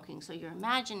smoking. So you're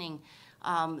imagining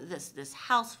this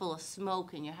house full of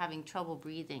smoke, and you're having trouble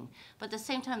breathing. But at the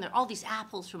same time, there are all these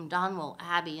apples from Donwell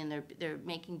Abbey, and they're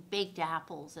making baked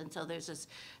apples. And so there's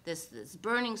this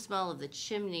burning smell of the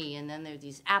chimney, and then there are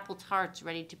these apple tarts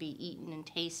ready to be eaten and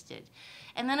tasted.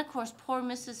 And then, of course, poor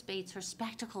Mrs. Bates, her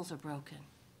spectacles are broken,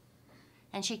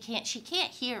 and she can't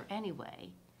hear anyway.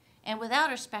 And without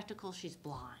her spectacles, she's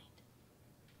blind.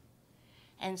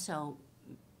 And so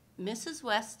Mrs.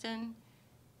 Weston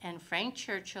and Frank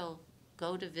Churchill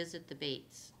go to visit the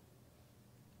Bates.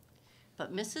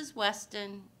 But Mrs.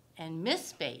 Weston and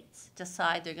Miss Bates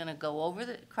decide they're going to go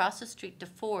across the street to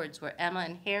Ford's, where Emma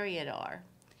and Harriet are.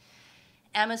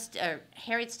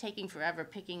 Harriet's taking forever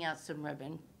picking out some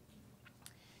ribbon.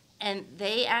 And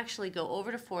they actually go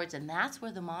over to Ford's, and that's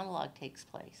where the monologue takes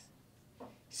place.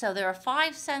 So there are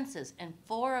 5 senses, and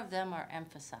 4 of them are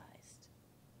emphasized.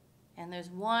 And there's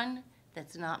one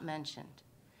that's not mentioned.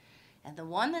 And the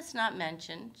one that's not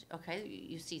mentioned, okay,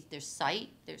 you see there's sight,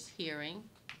 there's hearing,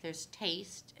 there's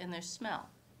taste, and there's smell.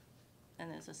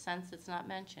 And there's a sense that's not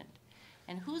mentioned.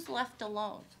 And who's left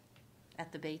alone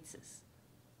at the Bateses?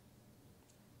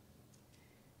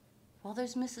 Well,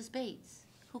 there's Mrs. Bates,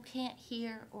 who can't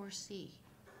hear or see.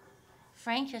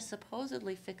 Frank is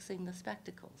supposedly fixing the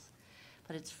spectacles.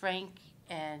 But it's Frank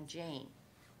and Jane,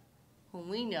 whom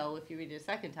we know, if you read it a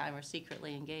second time, are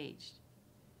secretly engaged.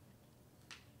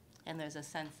 And there's a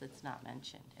sense that's not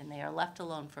mentioned. And they are left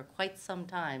alone for quite some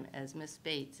time as Miss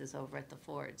Bates is over at the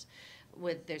Fords.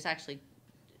 There's actually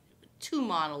 2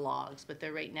 monologues, but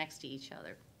they're right next to each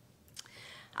other.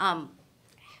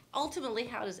 Ultimately,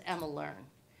 how does Emma learn?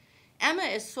 Emma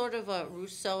is sort of a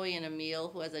Rousseauian Emile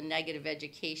who has a negative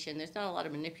education. There's not a lot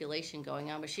of manipulation going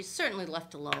on, but she's certainly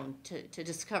left alone to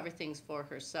discover things for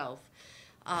herself.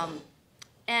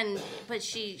 But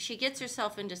she gets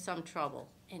herself into some trouble.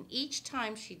 And each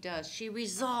time she does, she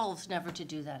resolves never to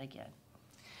do that again.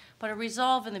 But a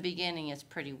resolve in the beginning is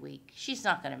pretty weak. She's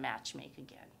not going to matchmake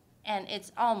again. And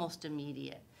it's almost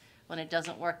immediate when it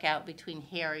doesn't work out between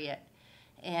Harriet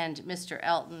and Mr.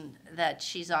 Elton that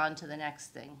she's on to the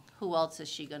next thing. Who else is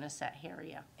she going to set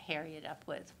Harriet up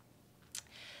with?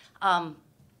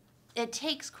 It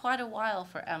takes quite a while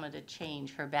for Emma to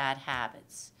change her bad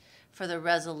habits, for the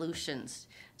resolutions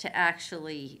to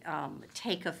actually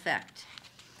take effect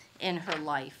in her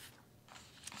life.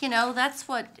 You know, that's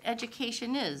what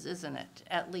education is, isn't it?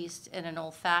 At least in an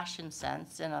old-fashioned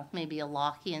sense, in maybe a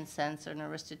Lockean sense or an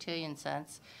Aristotelian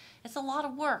sense. It's a lot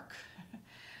of work.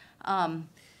 And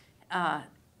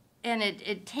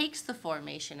it takes the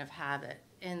formation of habit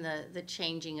in the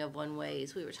changing of one's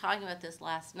ways. We were talking about this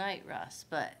last night, Russ,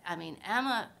 but I mean,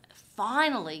 Emma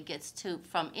finally gets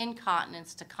from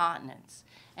incontinence to continence,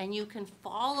 and you can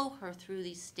follow her through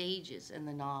these stages in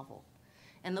the novel.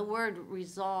 And the words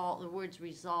resolve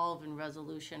and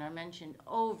resolution are mentioned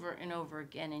over and over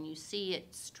again, and you see it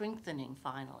strengthening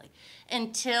finally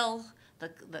until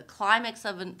the climax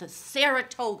of the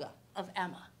Saratoga of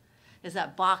Emma is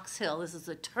at Box Hill. This is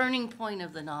the turning point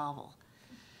of the novel.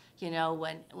 You know,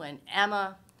 when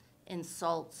Emma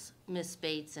insults Miss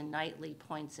Bates and Knightley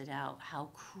points it out, how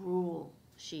cruel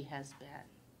she has been,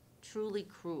 truly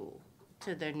cruel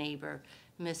to their neighbor,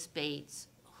 Miss Bates,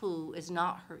 who is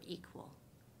not her equal.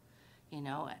 You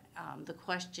know, the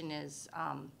question is,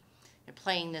 they're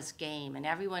playing this game, and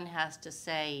everyone has to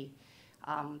say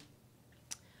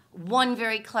one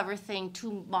very clever thing,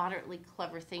 two moderately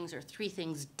clever things, or three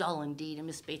things dull indeed. And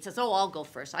Miss Bates says, oh, I'll go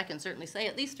first. I can certainly say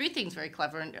at least three things very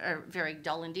clever and or very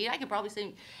dull indeed. I can probably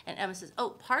say, and Emma says,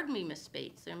 oh, pardon me, Miss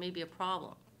Bates, there may be a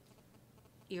problem.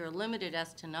 You're limited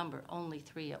as to number, only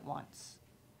three at once.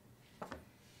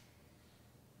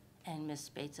 And Miss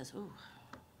Bates says, ooh,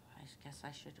 I guess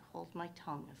I should hold my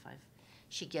tongue if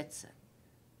she gets it.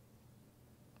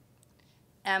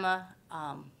 Emma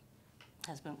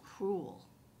has been cruel.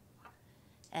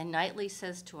 And Knightley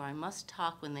says to her, I must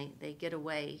talk when they get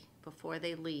away before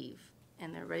they leave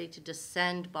and they're ready to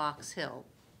descend Box Hill.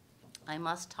 I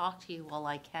must talk to you while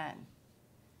I can.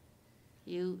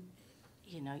 You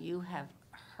know, you have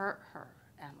hurt her,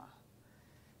 Emma.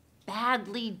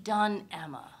 Badly done,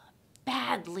 Emma.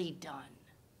 Badly done.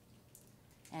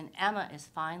 And Emma is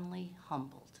finally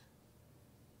humbled.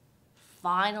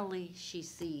 Finally, she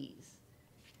sees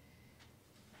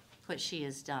what she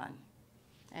has done.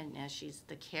 And as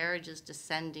the carriage is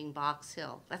descending Box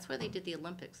Hill, that's where they did the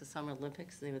Olympics, the Summer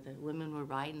Olympics. The women were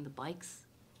riding the bikes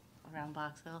around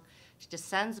Box Hill. She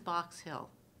descends Box Hill.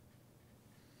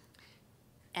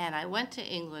 And I went to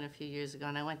England a few years ago,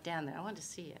 and I went down there. I wanted to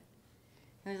see it.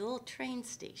 And there's a little train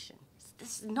station.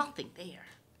 There's nothing there.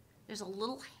 There's a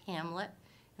little hamlet,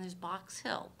 and there's Box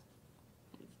Hill.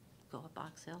 You go up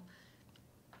Box Hill.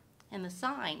 And there's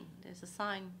a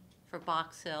sign for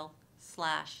Box Hill /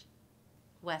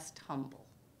 West Humble.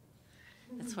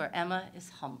 That's where Emma is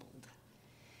humbled.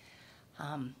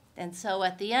 And so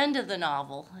at the end of the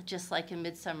novel, just like in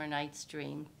Midsummer Night's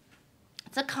Dream,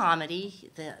 it's a comedy.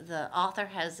 The author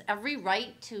has every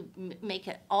right to make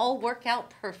it all work out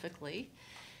perfectly.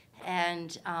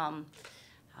 And Emma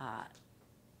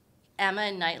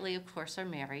and Knightley, of course, are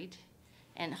married.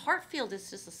 And Hartfield is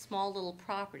just a small little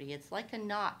property. It's like a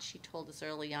notch, she told us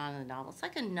early on in the novel. It's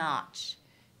like a notch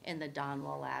in the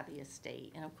Donwell Abbey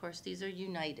estate. And of course, these are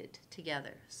united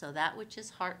together. So that which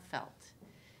is heartfelt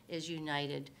is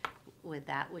united with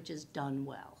that which is done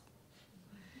well.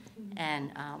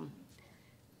 And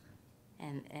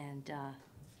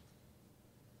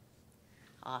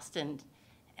Austen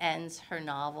ends her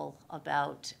novel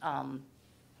about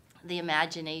the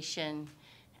imagination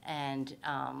and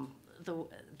the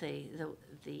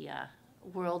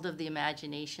world of the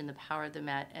imagination, the power of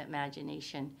the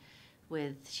imagination.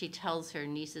 She tells her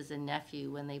nieces and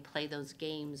nephew when they play those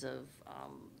games of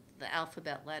the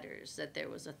alphabet letters that there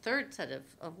was a third set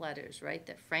of letters, right,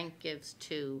 that Frank gives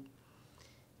to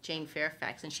Jane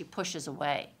Fairfax, and she pushes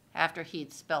away after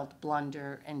he'd spelled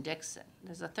Blunder and Dixon.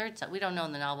 There's a third set. We don't know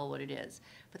in the novel what it is.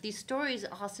 But these stories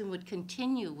Austen would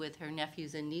continue with her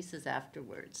nephews and nieces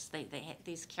afterwards.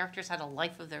 These characters had a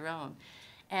life of their own.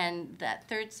 And that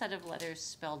third set of letters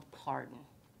spelled pardon.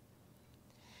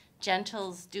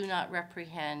 Gentles do not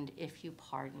reprehend, if you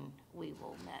pardon, we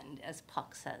will mend, as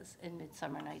Puck says in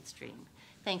Midsummer Night's Dream.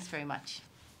 Thanks very much.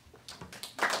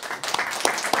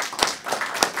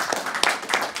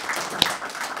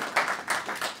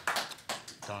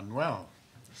 Done well.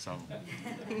 So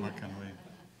what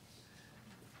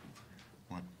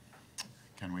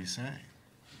can we say?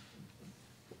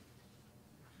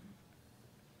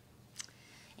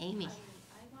 Amy.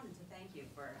 I wanted to thank you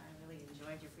for, I really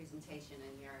enjoyed your presentation,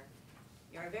 and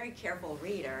you're a very careful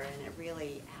reader, and it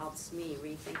really helps me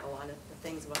rethink a lot of the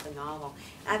things about the novel.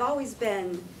 I've always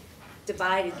been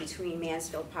divided between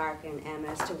Mansfield Park and Emma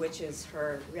as to which is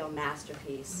her real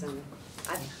masterpiece, and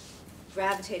I've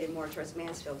gravitated more towards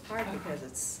Mansfield Park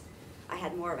because I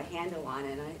had more of a handle on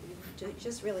it, and it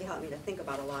just really helped me to think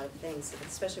about a lot of things,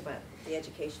 especially about the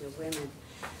education of women.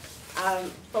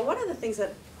 But one of the things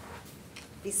that,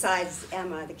 besides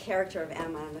Emma, the character of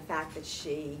Emma, and the fact that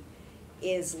she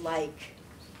is like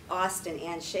Austen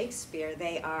and Shakespeare,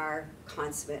 they are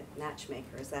consummate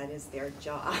matchmakers. That is their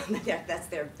job. That's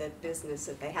the business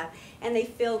that they have. And they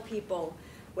fill people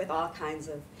with all kinds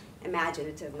of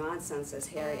imaginative nonsense, as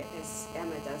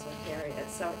Emma does with Harriet.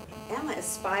 So Emma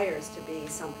aspires to be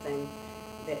something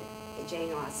that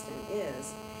Jane Austen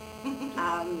is.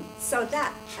 So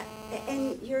that,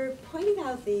 and you're pointing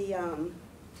out the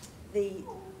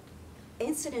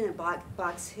incident at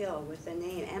Box Hill with the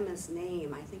name, Emma's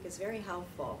name, I think is very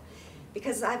helpful.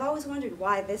 Because I've always wondered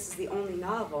why this is the only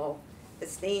novel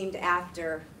that's named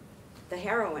after the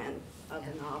heroine of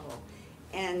the novel.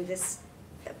 And this,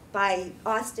 by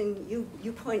Austen,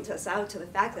 you point us out to the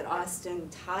fact that Austen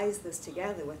ties this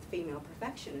together with female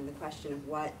perfection and the question of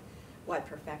what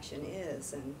perfection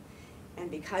is.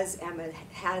 And because Emma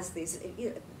has these,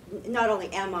 not only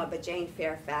Emma, but Jane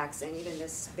Fairfax and even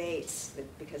Miss Bates,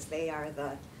 because they are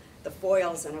the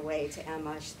foils in a way to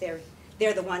Emma.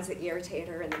 They're the ones that irritate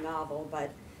her in the novel,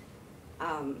 but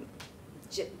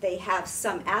they have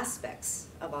some aspects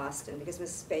of Austen, because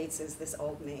Miss Bates is this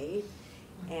old maid,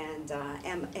 and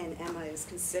Emma is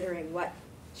considering what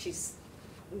she's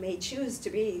may choose to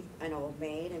be an old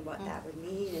maid and what that would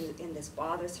mean, and this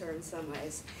bothers her in some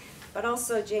ways. But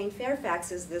also Jane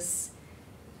Fairfax is this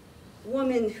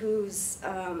woman who's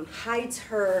hides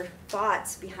her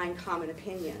thoughts behind common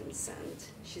opinions, and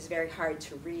she's very hard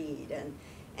to read,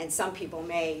 and some people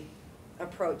may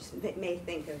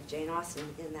think of Jane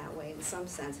Austen in that way in some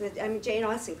sense. I mean, Jane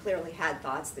Austen clearly had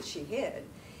thoughts that she hid,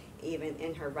 even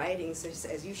in her writings,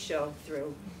 as you show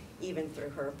through, even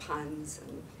through her puns,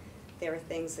 and there are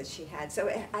things that she had. So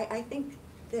I think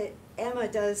that Emma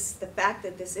does, the fact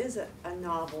that this is a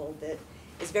novel that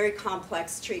is very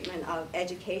complex treatment of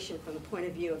education from the point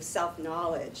of view of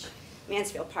self-knowledge.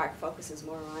 Mansfield Park focuses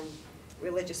more on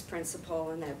religious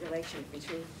principle and that relation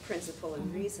between principle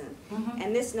and reason.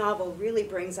 And this novel really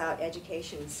brings out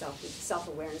education and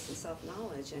self-awareness and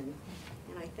self-knowledge. And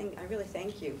I really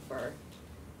thank you for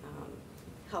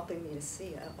helping me to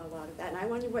see a lot of that. And I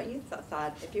wonder what you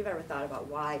thought, if you've ever thought about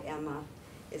why Emma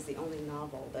is the only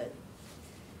novel that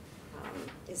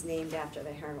is named after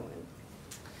the heroine.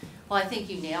 Well, I think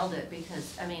you nailed it,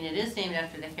 because, I mean, it is named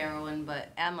after the heroine, but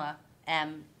Emma,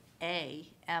 M-A,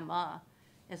 Emma,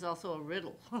 is also a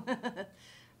riddle,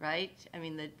 right? I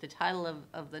mean, the title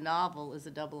of the novel is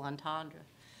a double entendre.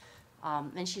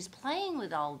 And she's playing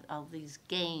with all these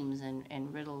games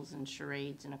and riddles and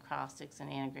charades and acrostics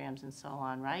and anagrams and so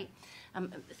on, right?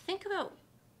 Think about,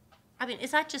 I mean,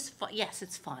 is that just fun? Yes,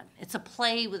 it's fun. It's a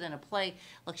play within a play.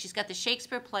 Look, she's got the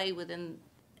Shakespeare play within,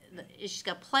 she's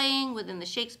got playing within the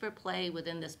Shakespeare play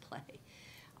within this play.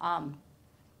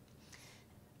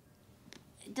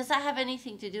 Does that have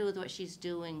anything to do with what she's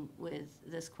doing with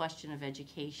this question of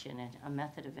education and a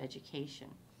method of education?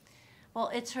 Well,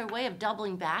 it's her way of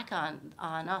doubling back on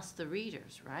us, the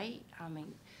readers, right? I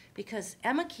mean, because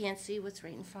Emma can't see what's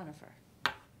right in front of her.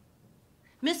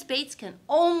 Miss Bates can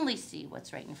only see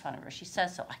what's right in front of her. She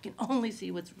says so. I can only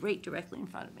see what's right directly in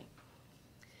front of me.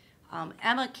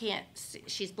 Emma can't see.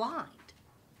 She's blind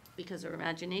because her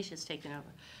imagination is taken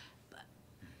over. But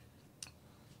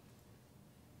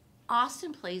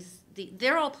Austen plays,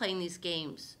 they're all playing these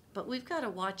games, but we've got to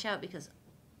watch out, because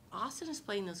Austen is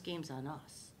playing those games on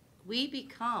us. We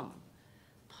become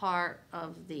part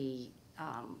of the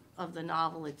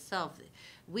novel itself.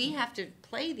 We have to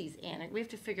play these we have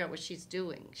to figure out what she's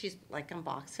doing. She's like on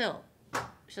Box Hill.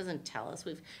 She doesn't tell us.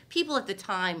 People at the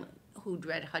time who'd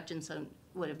read Hutchinson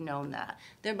would have known that.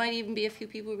 There might even be a few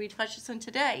people who read Hutchinson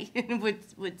today and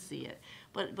would see it.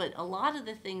 But a lot of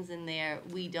the things in there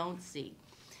we don't see.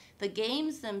 The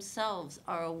games themselves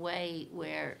are a way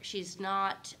where she's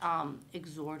not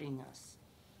exhorting us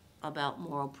about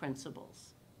moral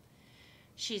principles.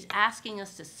 She's asking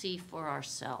us to see for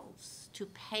ourselves, to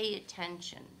pay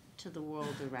attention to the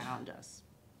world around us,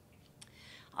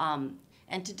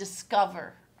 and to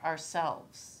discover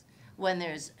ourselves when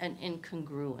there's an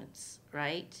incongruence,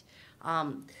 right?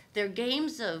 There are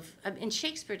games of, and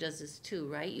Shakespeare does this too,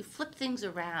 right? You flip things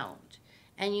around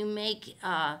and you make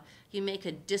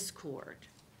a discord,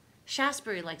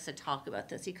 Shaftesbury likes to talk about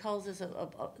this. He calls this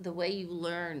the way you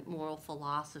learn moral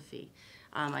philosophy.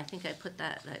 I think I put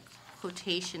that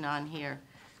quotation on here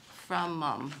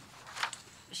from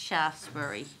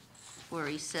Shaftesbury, where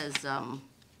he says, so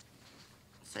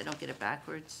I don't get it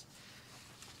backwards.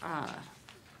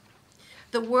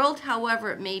 The world,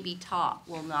 however it may be taught,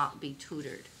 will not be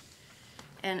tutored.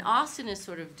 And Austen is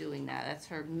sort of doing that. That's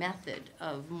her method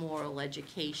of moral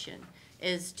education,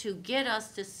 is to get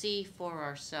us to see for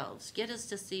ourselves, get us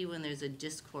to see when there's a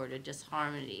discord, a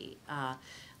disharmony,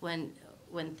 when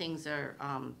things are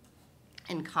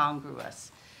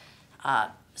incongruous.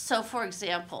 So, for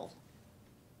example,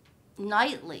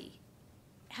 Knightley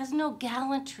has no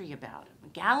gallantry about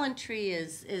him. Gallantry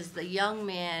is the young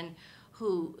man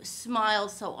who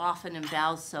smiles so often and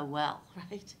bows so well,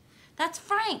 right? That's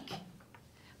Frank.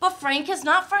 But Frank is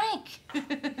not Frank.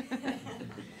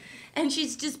 And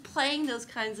she's just playing those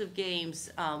kinds of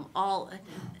games all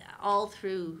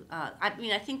through. I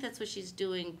mean, I think that's what she's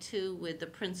doing, too, with the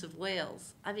Prince of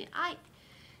Wales. I mean,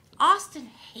 Austen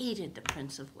hated the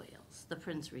Prince of Wales, the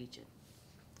Prince Regent.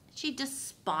 She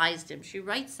despised him. She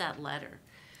writes that letter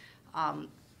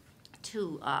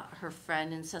to her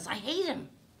friend and says, I hate him.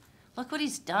 Look what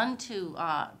he's done to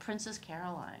Princess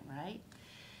Caroline, right?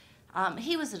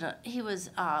 He was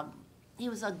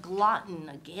a glutton,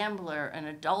 a gambler, an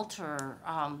adulterer,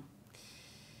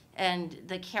 and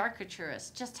the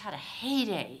caricaturist just had a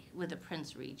heyday with the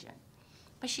Prince Regent.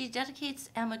 But she dedicates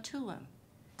Emma to him.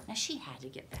 Now, she had to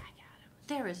get back at him.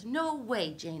 There is no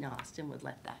way Jane Austen would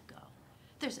let that go.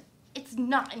 It's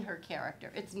not in her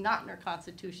character. It's not in her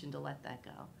constitution to let that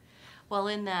go. Well,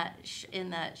 in that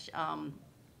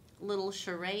little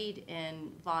charade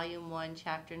in Volume 1,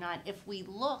 Chapter 9, if we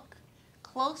look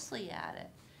closely at it,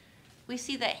 we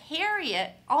see that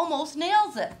Harriet almost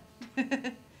nails it.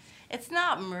 It's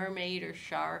not mermaid or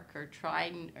shark or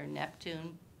trident or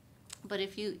Neptune, but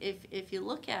if you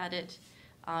look at it,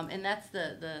 and that's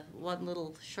the one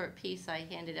little short piece I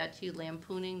handed out to you,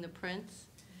 lampooning the prince.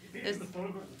 Is the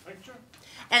photograph the picture?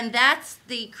 And that's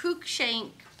the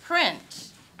Cruikshank print.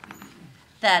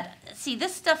 That, see,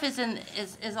 this stuff is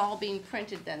all being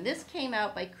printed then. This came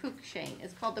out by Cruikshank.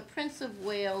 It's called The Prince of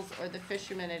Wales or The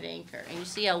Fisherman at Anchor. And you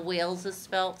see how Wales is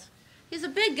spelt? He's a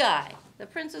big guy. The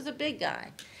prince is a big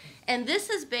guy. And this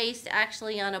is based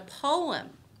actually on a poem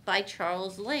by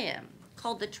Charles Lamb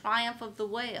called The Triumph of the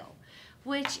Whale,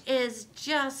 which is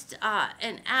just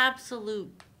an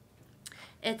absolute,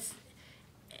 it's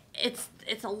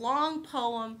a long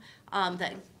poem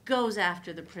that goes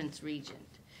after the Prince Regent.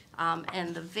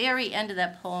 And the very end of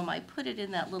that poem, I put it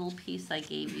in that little piece I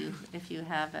gave you, if you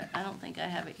have it. I don't think I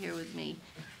have it here with me.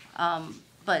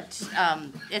 But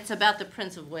it's about the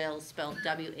Prince of Wales, spelled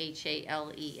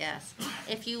W-H-A-L-E-S.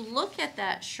 If you look at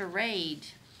that charade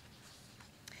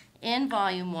in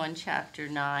Volume 1, Chapter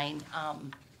 9,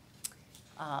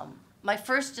 my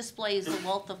first display is the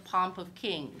wealth of pomp of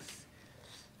kings.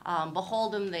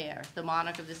 Behold him there, the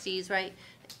monarch of the seas, right?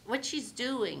 What she's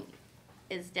doing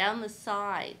is down the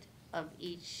side of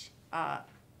each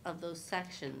of those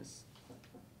sections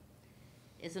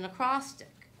is an acrostic.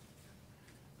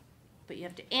 But you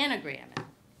have to anagram it.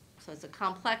 So it's a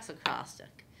complex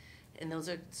acrostic. And those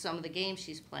are some of the games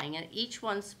she's playing. And each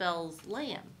one spells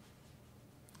lamb.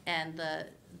 And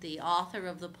the author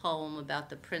of the poem about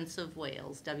the Prince of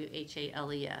Wales,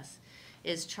 W-H-A-L-E-S,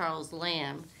 is Charles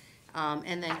Lamb.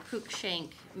 And then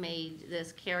Cruikshank made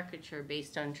this caricature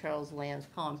based on Charles Lamb's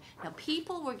poem. Now,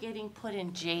 people were getting put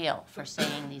in jail for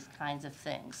saying these kinds of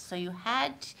things. So you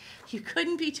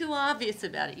couldn't be too obvious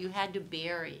about it. You had to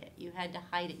bury it. You had to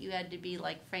hide it. You had to be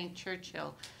like Frank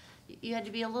Churchill. You had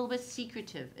to be a little bit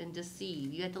secretive and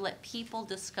deceive. You had to let people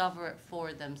discover it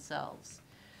for themselves.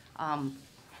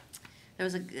 There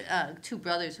was two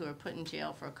brothers who were put in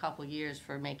jail for a couple years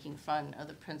for making fun of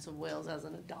the Prince of Wales as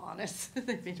an Adonis.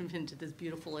 They made him into this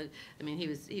beautiful. I mean,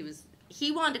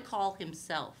 he wanted to call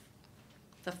himself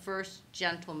the first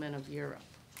gentleman of Europe,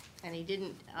 and he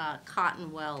didn't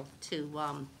cotton well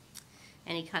to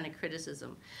any kind of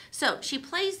criticism. So she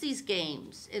plays these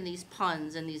games and these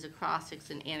puns and these acrostics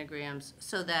and anagrams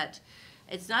so that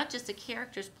it's not just the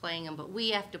characters playing them, but we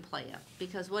have to play them.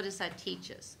 Because what does that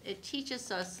teach us? It teaches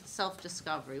us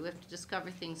self-discovery. We have to discover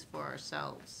things for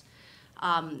ourselves.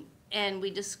 And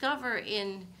we discover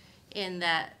in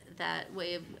that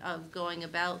way of going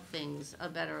about things a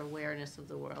better awareness of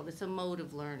the world. It's a mode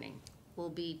of learning. We'll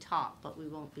be taught, but we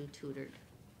won't be tutored.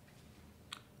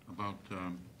 About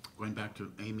going back to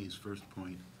Amy's first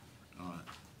point,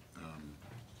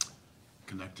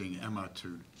 connecting Emma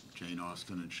to Jane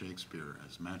Austen and Shakespeare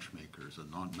as matchmakers,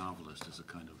 a novelist as a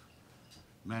kind of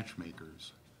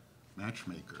matchmakers.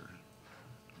 matchmaker,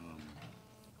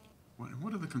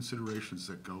 what are the considerations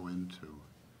that go into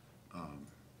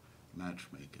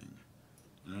matchmaking?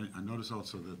 And I notice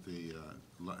also that the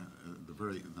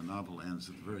novel ends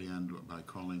at the very end by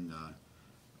calling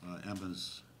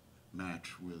Emma's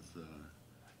match with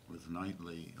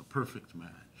Knightley a perfect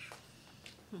match.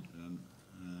 And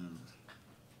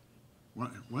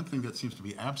one thing that seems to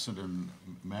be absent in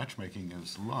matchmaking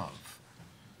is love.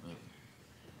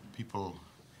 People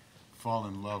fall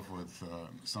in love with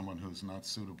someone who's not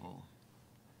suitable,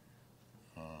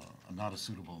 not a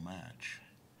suitable match.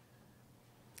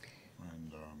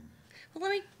 And Well,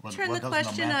 let me turn what the doesn't a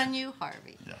question match- on you,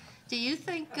 Harvey. Yeah. Do you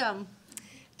think,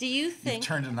 You've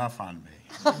turned enough on me.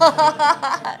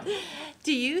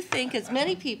 do you think, as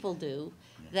many people do,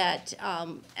 that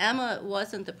Emma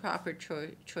wasn't the proper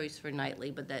choice for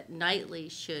Knightley, but that Knightley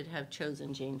should have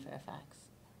chosen Jane Fairfax?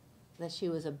 That she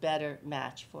was a better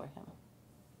match for him?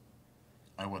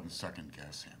 I wouldn't second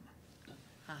guess him.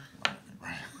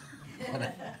 Right.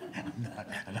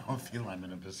 I don't feel I'm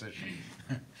in a position.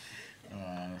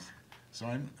 So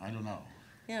I don't know.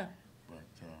 Yeah. But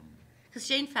Because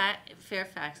Jane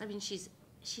Fairfax, I mean, she's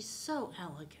so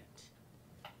elegant.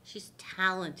 She's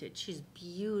talented. She's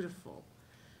beautiful.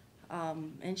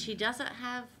 And she doesn't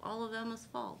have all of Emma's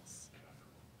faults.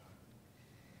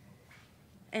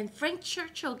 And Frank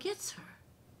Churchill gets her.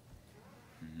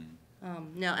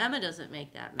 Now, Emma doesn't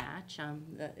make that match.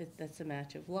 That's a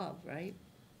match of love, right?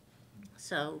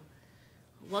 So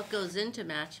what goes into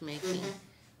matchmaking?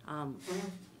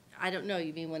 I don't know.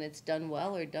 You mean when it's done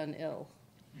well or done ill?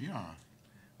 yeah.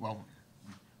 Well,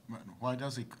 why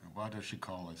does she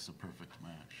call this a perfect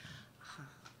match?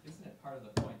 Isn't it part of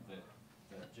the point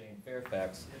that Jane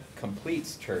Fairfax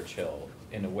completes Churchill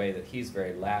in a way that he's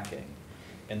very lacking,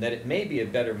 and that it may be a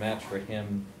better match for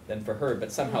him than for her,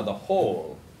 but somehow the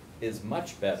whole is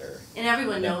much better. And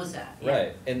everyone knows that. Yeah.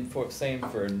 Right, and same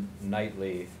for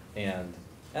Knightley and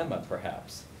Emma,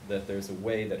 perhaps, that there's a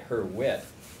way that her wit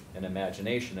and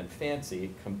imagination and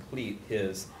fancy complete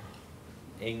his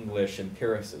English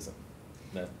empiricism.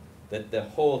 That the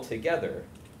whole together,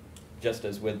 just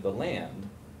as with the land,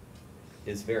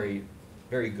 is very,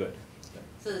 very good.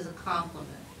 So there's a compliment.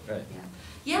 Right.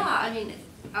 Yeah. Yeah, I mean,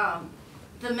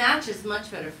 the match is much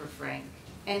better for Frank.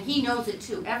 And he knows it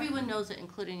too. Everyone knows it,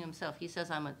 including himself. He says,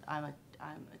 I'm a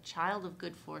child of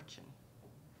good fortune.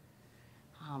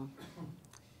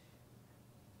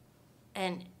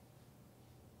 And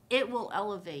it will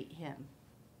elevate him.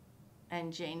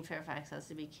 And Jane Fairfax has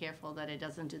to be careful that it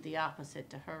doesn't do the opposite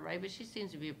to her, right? But she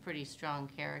seems to be a pretty strong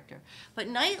character. But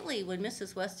Knightley, when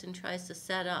Mrs. Weston tries to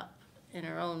set up in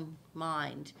her own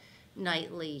mind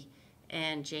Knightley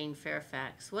and Jane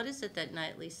Fairfax, what is it that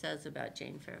Knightley says about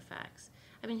Jane Fairfax?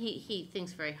 I mean, he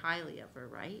thinks very highly of her,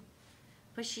 right?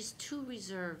 But she's too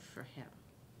reserved for him,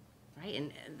 right?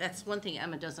 And that's one thing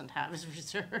Emma doesn't have is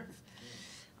reserve.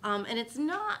 And it's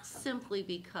not simply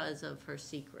because of her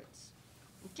secrets.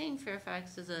 Jane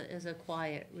Fairfax is a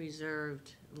quiet,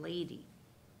 reserved lady.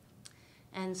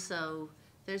 And so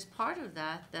there's part of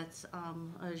that that's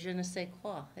a je ne sais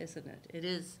quoi, isn't it?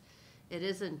 It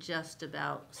isn't just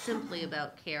simply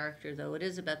about character, though. It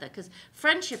is about that, because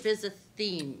friendship is a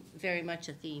theme, very much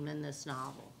a theme in this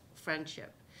novel,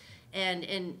 friendship. And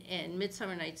in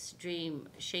Midsummer Night's Dream,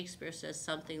 Shakespeare says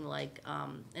something like,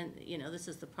 and you know, this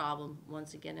is the problem,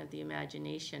 once again, of the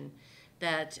imagination,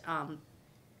 that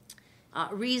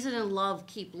reason and love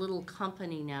keep little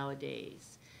company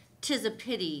nowadays. 'Tis a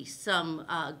pity some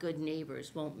good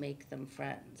neighbors won't make them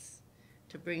friends,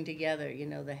 to bring together, you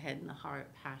know, the head and the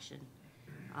heart, passion,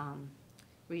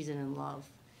 reason and love.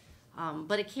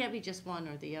 But it can't be just one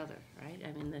or the other, right?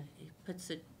 I mean, he puts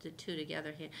the two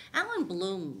together here. Alan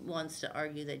Bloom wants to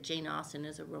argue that Jane Austen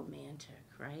is a romantic,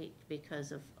 right?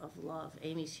 Because of love.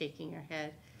 Amy's shaking her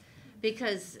head.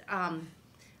 Because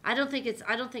I don't think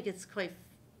it's quite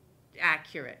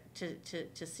accurate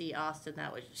to see Austen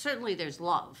that way. Certainly there's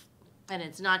love, and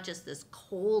it's not just this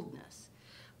coldness.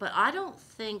 But I don't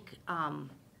think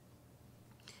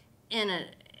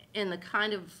in the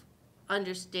kind of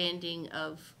understanding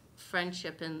of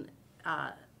friendship and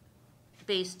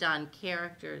based on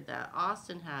character that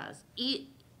Austen has,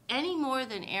 any more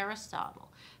than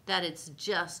Aristotle, that it's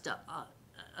just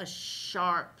a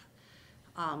sharp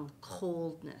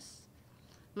coldness.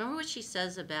 Remember what she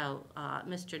says about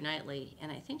Mr. Knightley,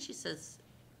 and I think she says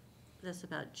this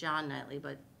about John Knightley,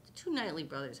 but the two Knightley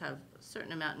brothers have a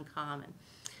certain amount in common.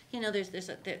 You know, there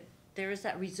is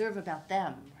that reserve about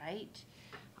them, right?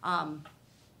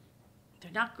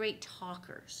 They're not great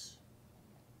talkers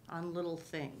on little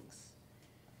things.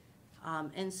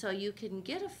 And so you can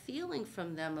get a feeling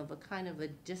from them of a kind of a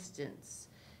distance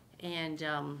and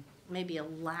maybe a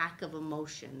lack of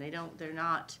emotion. They're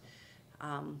not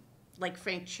like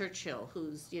Frank Churchill,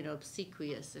 who's, you know,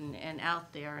 obsequious and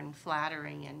out there and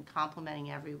flattering and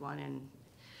complimenting everyone.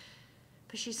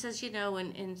 But she says, you know,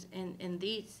 in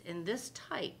this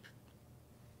type,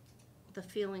 the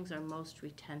feelings are most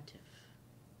retentive.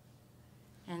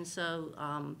 And so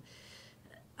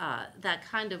that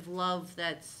kind of love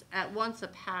that's at once a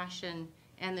passion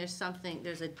and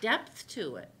there's a depth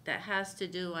to it that has to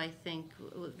do, I think,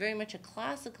 with very much a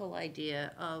classical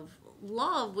idea of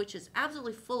love, which is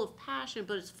absolutely full of passion,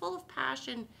 but it's full of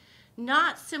passion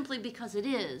not simply because it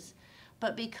is,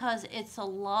 but because it's a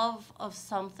love of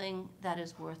something that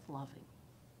is worth loving.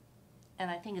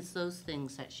 And I think it's those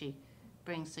things that she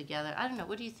brings together. I don't know,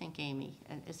 what do you think, Amy?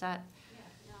 Is that...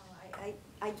 Yeah,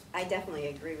 no, I definitely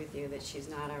agree with you that she's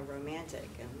not a romantic.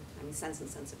 And I mean, Sense and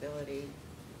Sensibility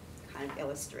kind of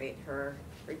illustrate her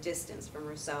distance from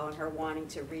Rousseau and her wanting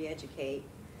to re-educate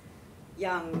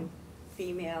young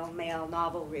female, male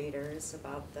novel readers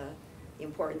about the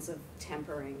importance of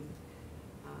tempering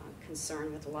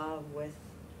concern with love with,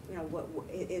 you know,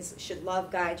 should love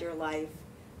guide your life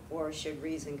or should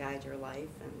reason guide your life?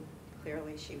 And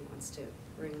clearly she wants to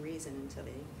bring reason into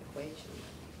the equation.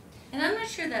 And I'm not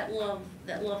sure that love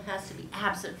has to be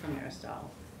absent from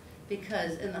Aristotle.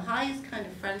 Because in the highest kind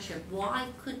of friendship, why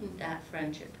couldn't that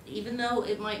friendship, even though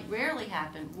it might rarely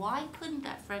happen, why couldn't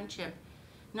that friendship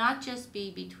not just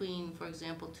be between, for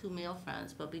example, two male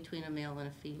friends, but between a male and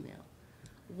a female?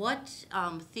 What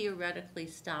theoretically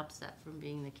stops that from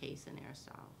being the case in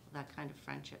Aristotle, that kind of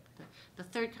friendship? The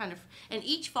third kind of, and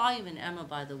each volume in Emma,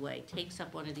 by the way, takes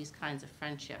up one of these kinds of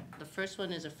friendship. The first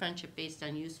one is a friendship based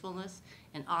on usefulness,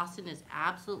 and Austen is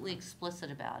absolutely explicit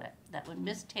about it, that when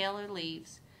Miss Taylor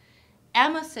leaves,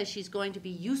 Emma says she's going to be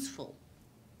useful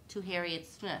to Harriet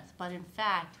Smith, but in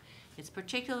fact, it's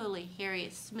particularly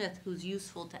Harriet Smith who's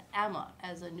useful to Emma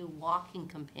as a new walking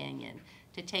companion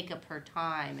to take up her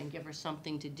time and give her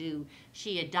something to do.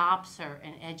 She adopts her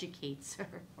and educates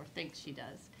her, or thinks she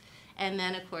does. And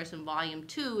then, of course, in volume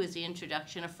 2 is the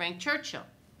introduction of Frank Churchill,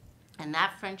 and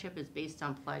that friendship is based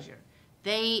on pleasure.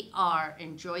 They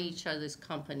enjoy each other's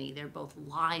company. They're both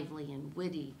lively and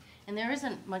witty. And there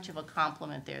isn't much of a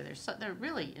compliment there. They're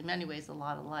really, in many ways, a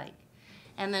lot alike.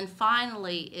 And then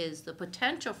finally is the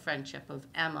potential friendship of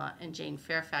Emma and Jane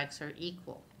Fairfax are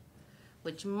equal,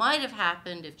 which might have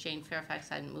happened if Jane Fairfax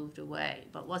hadn't moved away,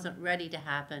 but wasn't ready to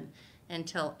happen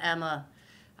until Emma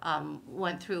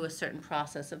went through a certain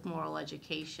process of moral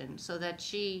education, so that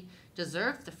she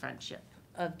deserved the friendship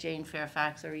of Jane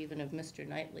Fairfax or even of Mr.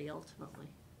 Knightley ultimately.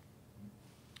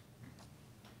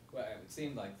 Well, it would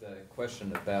seem like the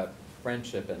question about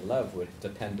friendship and love would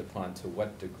depend upon to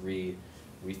what degree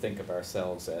we think of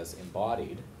ourselves as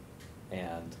embodied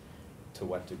and to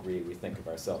what degree we think of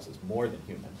ourselves as more than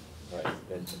human, right?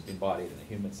 Embodied in a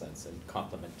human sense and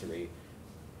complementary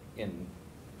in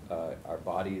our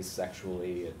bodies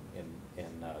sexually,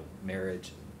 in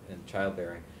marriage and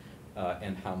childbearing,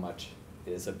 and how much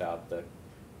is about the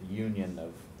union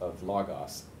of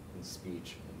logos and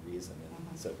speech and reason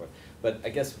and so forth. But I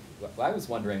guess what I was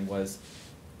wondering was,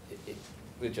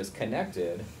 which is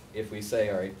connected, if we say,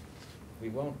 all right, we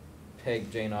won't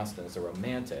peg Jane Austen as a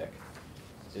romantic,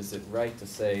 is it right to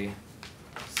say,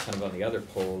 kind of on the other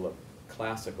pole, a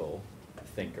classical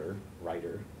thinker,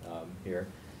 writer here?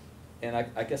 And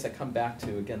I guess I come back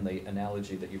to, again, the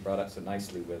analogy that you brought up so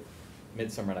nicely with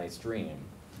Midsummer Night's Dream,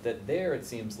 that there it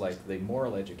seems like the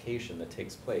moral education that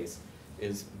takes place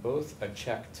is both a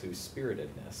check to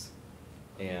spiritedness,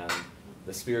 and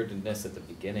the spiritedness at the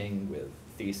beginning with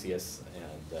Theseus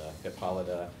and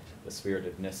Hippolyta, the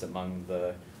spiritedness among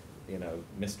the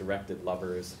misdirected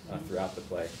lovers throughout the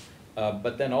play,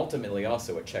 but then ultimately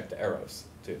also a check to Eros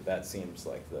too. That seems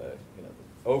like the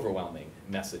overwhelming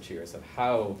message here is of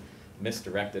how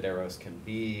misdirected Eros can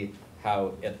be,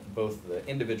 how at both the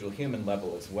individual human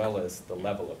level as well as the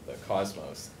level of the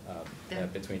cosmos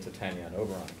between Titania and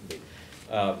Oberon can be.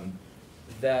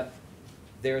 That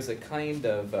there's a kind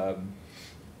of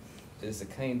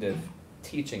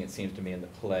teaching, it seems to me, in the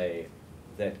play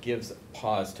that gives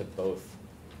pause to both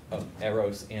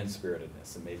Eros and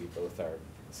spiritedness, and maybe both are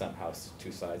somehow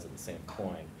two sides of the same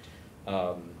coin,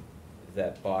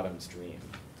 that Bottom's dream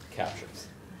captures.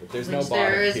 But there's no bottom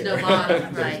there is here. no bottom,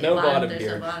 right. There's no bottom there's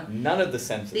here. No bottom. None of the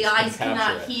senses the can eyes capture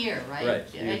cannot it. hear, right?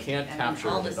 Right, you can't capture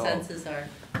all it the at all. senses are...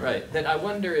 Right, then I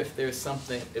wonder if there's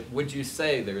something, would you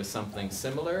say there is something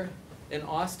similar in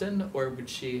Austen, or would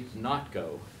she not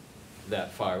go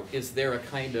that far? Is there a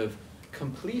kind of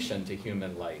completion to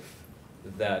human life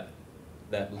that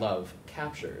that love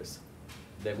captures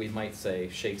that we might say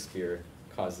Shakespeare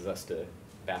causes us to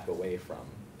back away from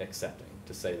accepting,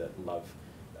 to say that love,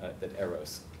 that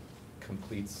Eros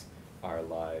completes our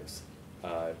lives.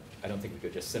 I don't think we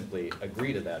could just simply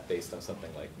agree to that based on something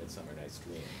like Midsummer Night's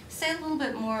Dream. Say a little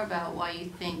bit more about why you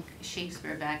think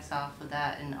Shakespeare backs off of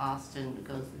that and Austen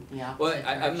goes in the opposite Well,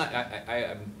 direction.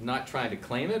 I'm not trying to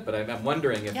claim it, but I'm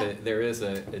wondering if Yeah. there is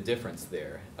a difference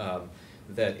there.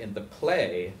 That in the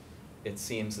play, it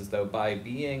seems as though by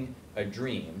being a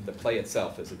dream, the play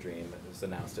itself is a dream, it was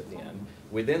announced at the end.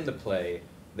 Within the play,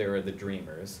 there are the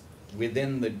dreamers.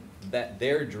 Within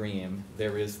their dream,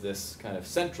 there is this kind of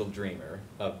central dreamer,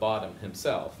 Bottom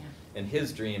himself, Yeah. and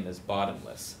his dream is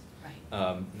bottomless.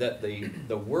 Right. That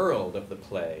the world of the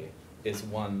play is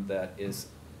one that is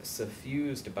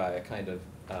suffused by a kind of,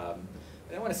 I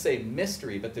don't want to say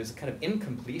mystery, but there's a kind of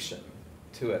incompletion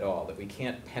to it all that we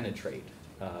can't penetrate,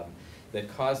 that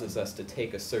causes us to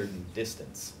take a certain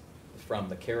distance from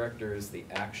the characters, the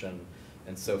action,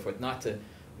 and so forth. Not to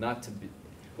be,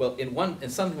 well, in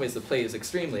some ways the play is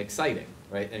extremely exciting,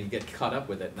 right? And you get caught up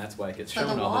with it, and that's why it gets So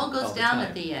shown the all wall the goes all down the at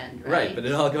time. the end, right? Right, but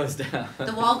it all goes down.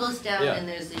 The wall goes down Yeah. and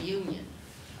there's a union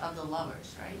of the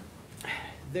lovers, right?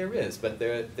 There is, but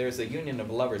there's a union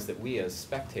of lovers that we as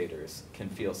spectators can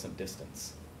feel some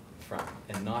distance from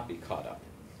and not be caught up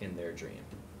in their dream,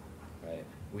 right?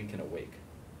 We can awake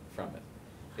from it.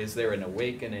 Is there an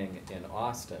awakening in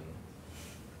Austen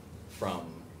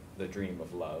from the dream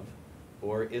of love?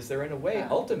 Or is there, in a way,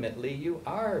 ultimately you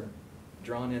are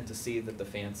drawn in to see that the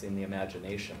fancy and the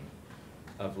imagination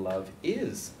of love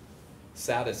is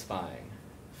satisfying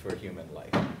for human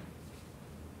life?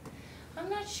 I'm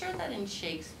not sure that in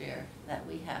Shakespeare that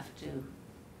we have to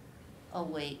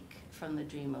awake from the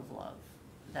dream of love,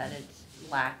 that it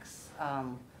lacks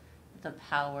the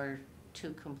power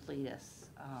to complete us.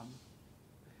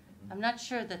 I'm not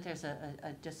sure that there's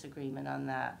a disagreement on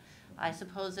that. I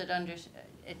suppose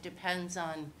it depends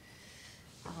on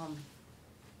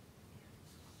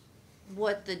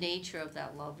what the nature of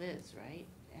that love is, right?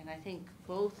 And I think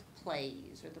both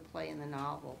plays, or the play and the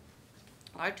novel,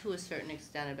 are to a certain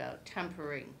extent about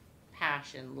tempering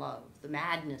passion, love, the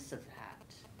madness of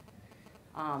that,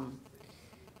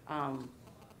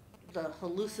 the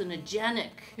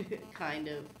hallucinogenic kind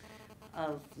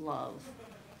of love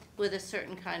with a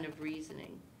certain kind of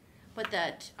reasoning. But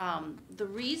that the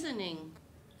reasoning,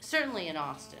 certainly in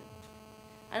Austen,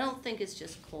 I don't think it's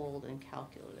just cold and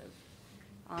calculative.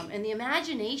 And the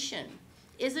imagination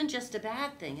isn't just a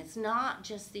bad thing. It's not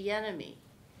just the enemy,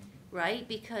 right?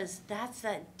 Because that's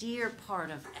that dear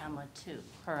part of Emma too,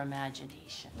 her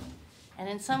imagination. And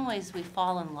in some ways we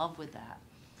fall in love with that.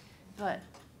 But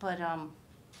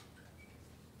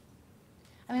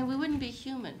I mean, we wouldn't be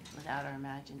human without our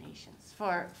imaginations.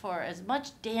 For as much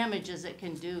damage as it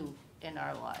can do in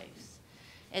our lives,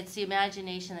 it's the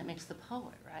imagination that makes the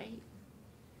poet, right?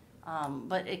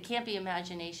 But it can't be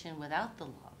imagination without the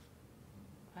love,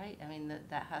 right? I mean,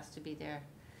 that has to be there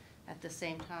at the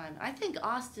same time. I think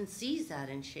Austen sees that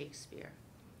in Shakespeare.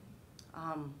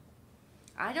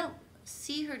 I don't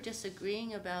see her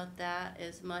disagreeing about that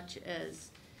as much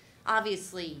as,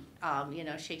 obviously,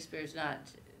 Shakespeare's not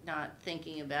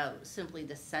thinking about simply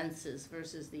the senses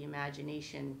versus the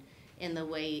imagination in the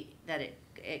way that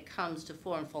it comes to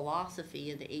form philosophy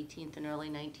in the 18th and early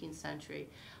 19th century.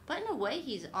 But in a way,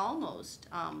 he's almost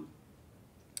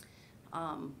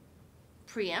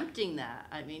preempting that.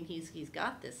 I mean, he's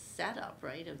got this setup,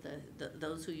 right, of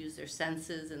those who use their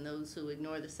senses and those who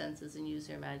ignore the senses and use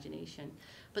their imagination.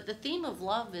 But the theme of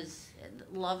love is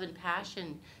love and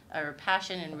passion, or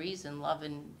passion and reason, love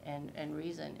and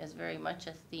reason is very much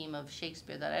a theme of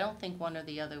Shakespeare that I don't think one or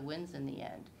the other wins in the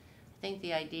end. I think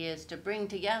the idea is to bring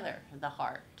together the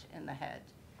heart and the head,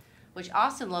 which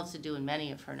Austen loves to do in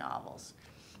many of her novels.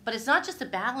 But it's not just a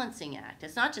balancing act.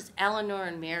 It's not just Eleanor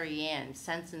and Mary Ann,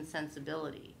 sense and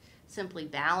sensibility, simply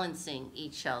balancing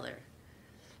each other.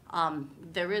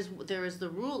 There is the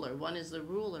ruler. One is the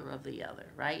ruler of the other,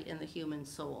 right, in the human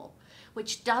soul,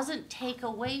 which doesn't take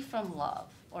away from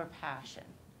love or passion.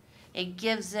 It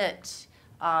gives it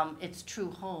its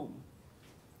true home.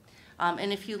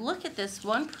 And if you look at this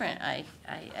one print I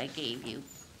gave you,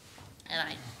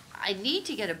 and I need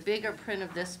to get a bigger print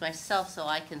of this myself so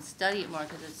I can study it more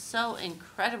because it's so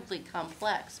incredibly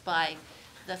complex, by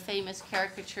the famous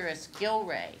caricaturist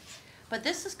Gilray. But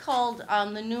this is called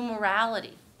The New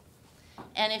Morality.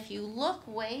 And if you look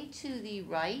way to the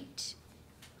right,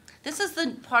 this is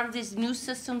the part of these new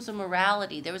systems of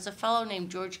morality. There was a fellow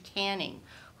named George Canning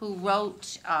who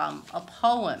wrote a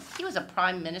poem. He was a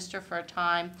prime minister for a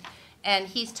time, And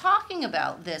he's talking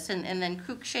about this, and then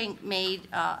Cruikshank made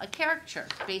a caricature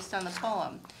based on the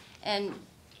poem. And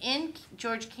in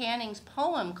George Canning's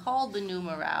poem called The New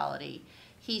Morality,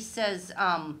 he says,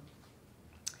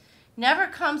 never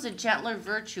comes a gentler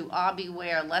virtue, ah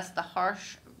beware, lest the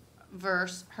harsh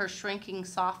verse her shrinking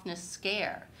softness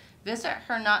scare. Visit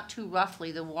her not too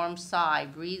roughly, the warm sigh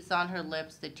breathes on her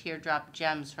lips, the teardrop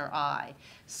gems her eye.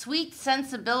 Sweet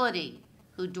sensibility,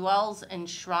 who dwells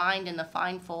enshrined in the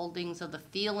fine foldings of the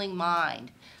feeling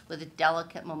mind, with a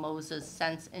delicate mimosa's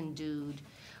sense endued,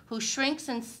 who shrinks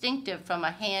instinctive from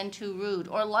a hand too rude,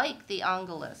 or like the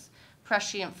Angelus,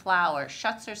 prescient flower,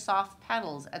 shuts her soft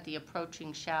petals at the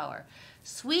approaching shower.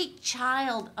 Sweet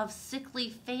child of sickly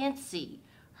fancy,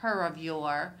 her of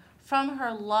yore, from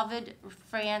her loved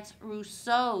France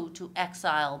Rousseau to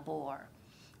exile bore.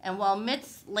 And while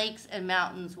midst lakes and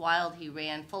mountains wild he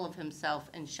ran, full of himself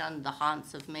and shunned the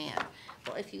haunts of man.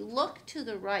 Well, if you look to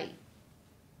the right,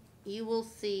 you will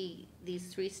see these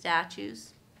three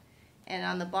statues. And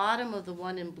on the bottom of the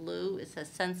one in blue, it says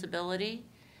sensibility.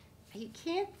 You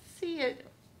can't see it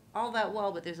all that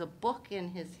well, but there's a book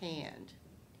in his hand.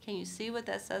 Can you see what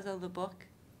that says on the book?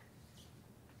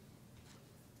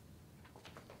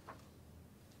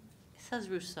 It says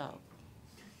Rousseau.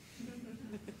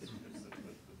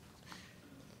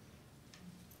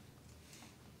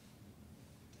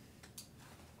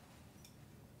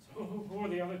 So who are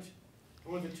the other,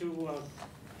 who are the two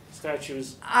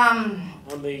statues Um,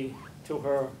 on the, to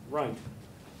her right?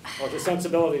 Or to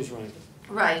Sensibility's right?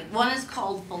 Right. One is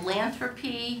called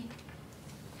Philanthropy,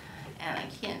 and I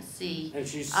can't see. And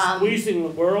she's squeezing the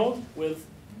world with,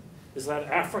 is that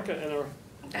Africa in her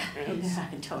hands?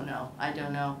 I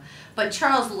don't know. But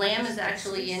Charles Lamb is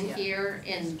actually in here,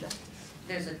 and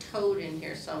there's a toad in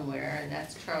here somewhere, and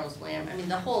that's Charles Lamb. I mean,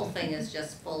 the whole thing is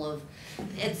just full of,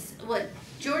 it's, what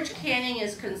George Canning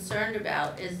is concerned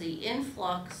about is the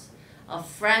influx of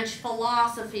French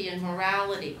philosophy and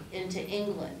morality into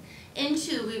England.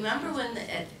 Remember when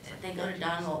they go to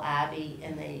Donwell Abbey,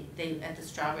 and they at the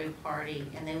strawberry party,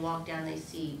 and they walk down, they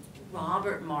see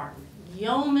Robert Martin,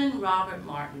 Yeoman Robert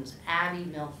Martin's Abbey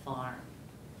Mill Farm.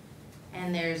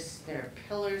 And there are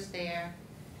pillars there,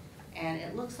 and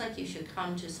it looks like you should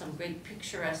come to some great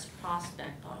picturesque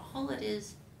prospect, but all it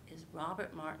is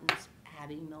Robert Martin's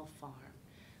Abbey Mill Farm,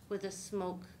 with the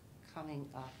smoke coming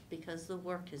up because the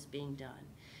work is being done.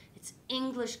 It's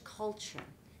English culture,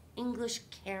 English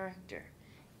character,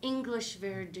 English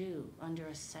verdure under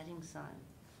a setting sun.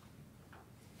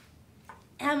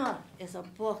 Emma is a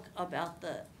book about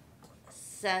the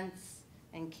sense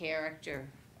and character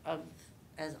of,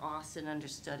 as Austen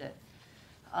understood it,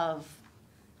 of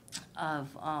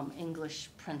English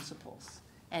principles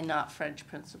and not French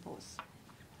principles.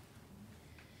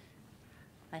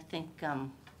 I think,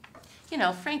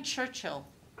 Frank Churchill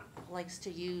likes to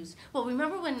use, well,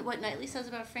 remember what Knightley says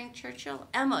about Frank Churchill?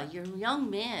 Emma, your young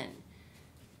man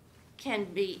can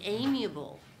be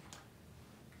amiable,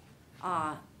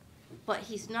 but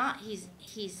he's not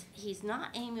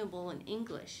amiable in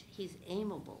English. He's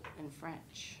amiable in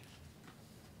French.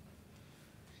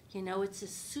 It's a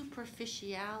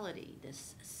superficiality,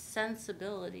 this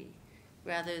sensibility,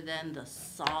 rather than the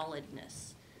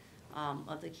solidness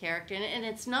of the character. And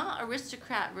it's not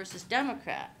aristocrat versus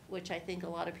democrat, which I think a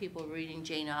lot of people reading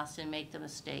Jane Austen make the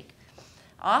mistake.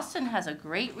 Austen has a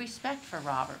great respect for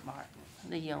Robert Martin,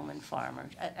 the yeoman farmer.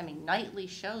 I mean, Knightley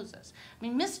shows us. I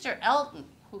mean, Mr. Elton,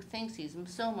 who thinks he's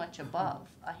so much above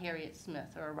a Harriet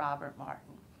Smith or a Robert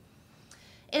Martin,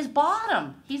 is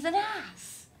bottom. He's an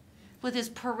ass with his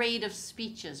parade of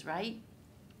speeches, right?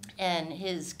 And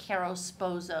his caro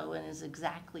sposo and his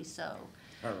exactly so.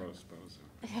 Caro sposo.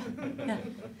 Yeah.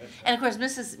 And of course,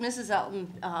 Mrs.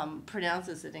 Elton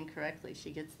pronounces it incorrectly.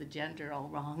 She gets the gender all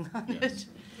wrong on Yes.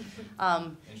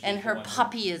 it. And her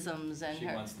puppyisms and She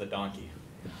her. wants the donkey.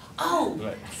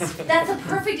 Oh, that's a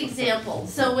perfect example.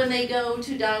 So when they go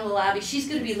to Donwell Abbey, she's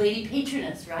going to be Lady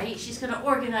Patroness, right? She's going to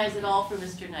organize it all for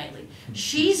Mr. Knightley.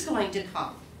 She's going to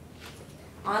come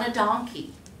on a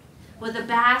donkey with a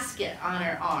basket on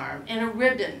her arm and a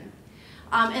ribbon.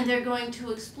 And they're going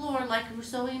to explore like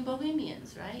Rousseauian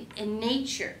bohemians, right? And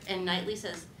nature. And Knightley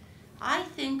says, I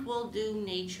think we'll do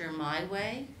nature my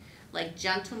way, like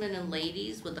gentlemen and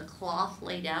ladies with a cloth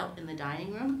laid out in the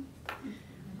dining room.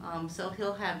 So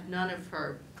he'll have none of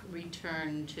her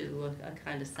return to a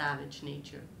kind of savage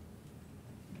nature.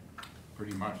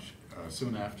 Pretty much.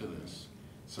 Soon after this,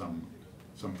 some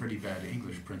pretty bad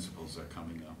English principles are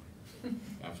coming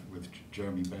up with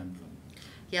Jeremy Bentham.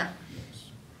 Yeah.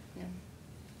 Yes. Yeah.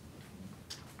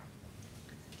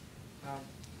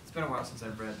 It's been a while since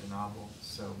I've read the novel,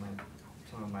 so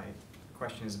some of my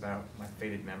question is about my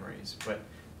faded memories, but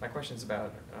my question is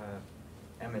about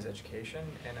Emma's education,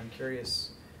 and I'm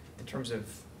curious in terms of,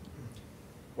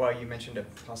 well, you mentioned a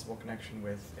possible connection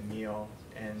with Emile,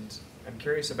 and I'm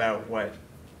curious about what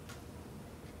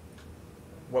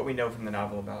we know from the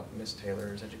novel about Miss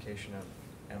Taylor's education of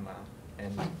Emma,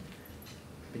 and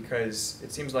because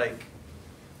it seems like,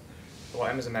 well,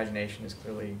 Emma's imagination is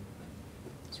clearly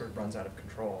sort of runs out of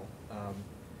control,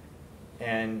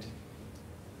 and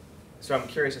so I'm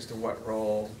curious as to what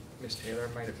role Miss Taylor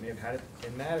may have had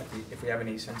in that, if we have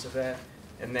any sense of that,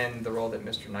 and then the role that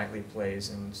Mr. Knightley plays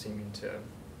in seeming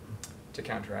to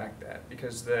counteract that,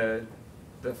 because the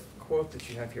quote that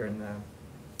you have here in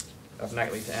of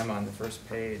Knightley to Emma on the first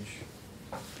page,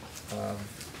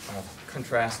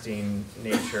 contrasting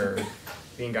nature,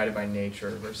 being guided by nature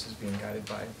versus being guided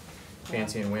by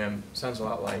fancy and whim, sounds a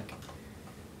lot like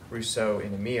Rousseau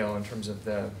in Emile in terms of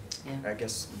the, I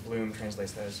guess Bloom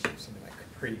translates that as something like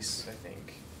caprice, I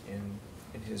think,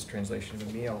 in his translation of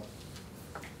Emile.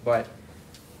 But,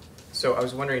 so I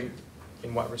was wondering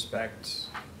in what respect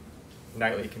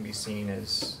Knightley can be seen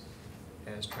as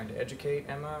trying to educate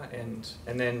Emma, and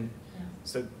then,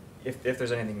 so if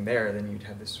there's anything there, then you'd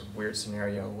have this sort of weird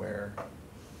scenario where,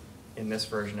 in this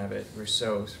version of it,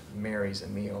 Rousseau marries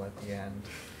Emile at the end.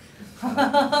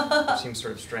 Which seems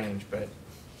sort of strange, but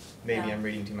maybe I'm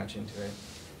reading too much into it.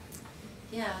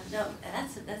 Yeah, no,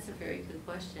 that's a very good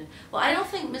question. Well, I don't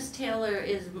think Miss Taylor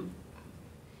is,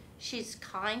 she's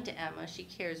kind to Emma. She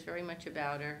cares very much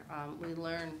about her. We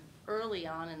learn early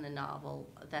on in the novel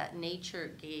that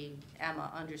nature gave Emma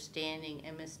understanding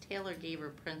and Miss Taylor gave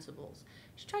her principles.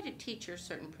 She tried to teach her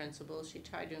certain principles. She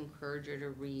tried to encourage her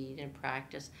to read and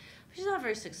practice. But she's not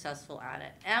very successful at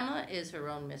it. Emma is her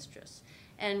own mistress.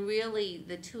 And really,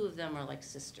 the two of them are like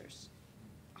sisters.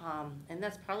 And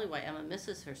that's probably why Emma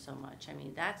misses her so much. I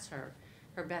mean, that's her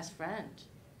best friend.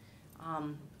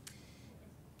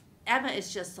 Emma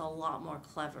is just a lot more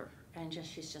clever, and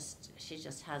she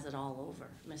just has it all over,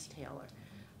 Miss Taylor.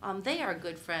 They are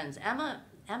good friends. Emma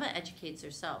educates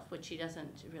herself, which she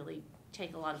doesn't really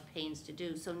take a lot of pains to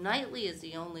do. So Knightley is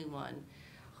the only one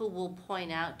who will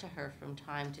point out to her from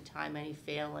time to time any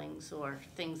failings or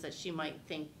things that she might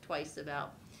think twice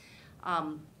about.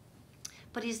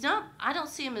 But he's not, I don't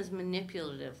see him as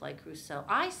manipulative like Rousseau.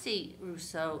 I see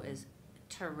Rousseau as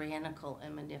tyrannical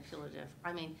and manipulative.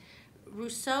 I mean,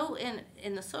 Rousseau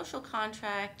in the social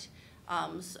contract,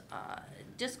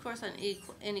 discourse on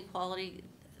inequality,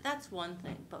 that's one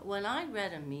thing. But when I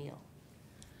read Emile,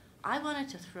 I wanted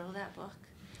to throw that book.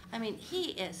 I mean,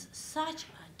 he is such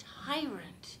a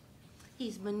tyrant.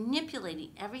 He's manipulating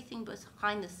everything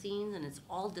behind the scenes, and it's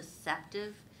all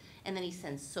deceptive. And then he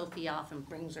sends Sophie off and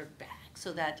brings her back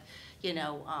so that,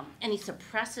 and he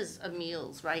suppresses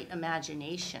Emile's,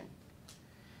 imagination,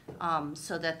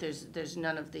 so that there's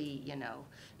none of the,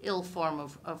 ill form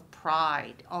of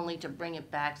pride, only to bring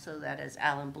it back so that, as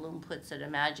Alan Bloom puts it,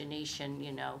 imagination,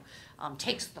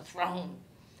 takes the throne.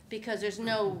 Because there's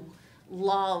no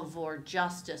love or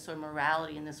justice or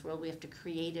morality in this world. We have to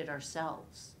create it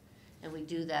ourselves. And we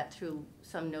do that through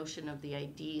some notion of the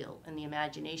ideal and the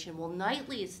imagination. Well,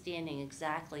 Knightley is standing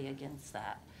exactly against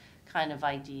that kind of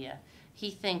idea.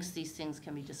 He thinks these things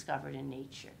can be discovered in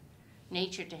nature.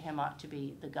 Nature to him ought to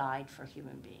be the guide for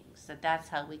human beings, that's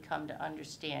how we come to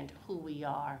understand who we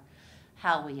are,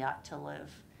 how we ought to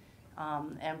live.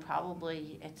 And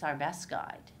probably it's our best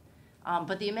guide.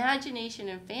 But the imagination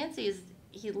and fancy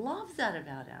he loves that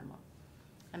about Emma.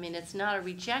 I mean, it's not a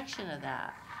rejection of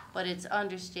that, but it's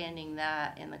understanding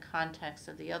that in the context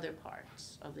of the other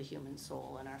parts of the human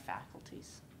soul and our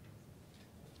faculties,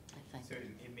 I think. So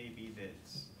it may be that,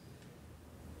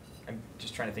 I'm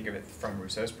just trying to think of it from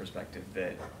Rousseau's perspective,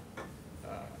 that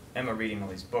Emma reading all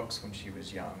these books when she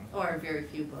was young. Or very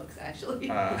few books, actually.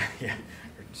 Yeah,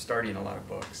 or studying a lot of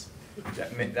books.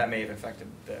 That may have affected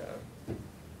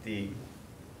the,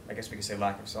 I guess we could say,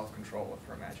 lack of self-control of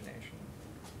her imagination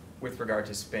with regard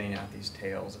to spinning out these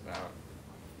tales about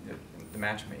the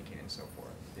matchmaking and so forth,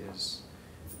 is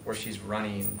where she's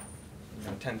running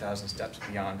 10,000 steps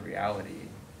beyond reality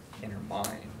in her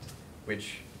mind,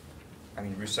 which, I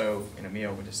mean, Rousseau in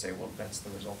Emile would just say, well, that's the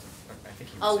result of, I think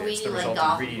he would say it's the result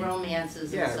of reading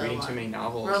romances and so on. Reading too many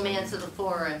novels. Romance of the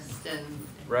Forest and...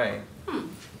 Right.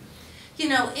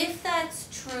 If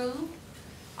that's true,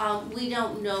 we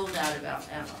don't know that about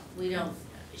Emma.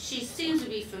 She seems to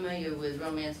be familiar with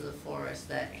Romance of the Forest,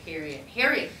 that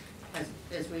Harriet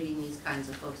is reading these kinds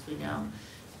of books, we know.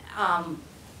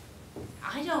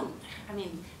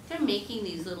 They're making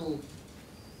these little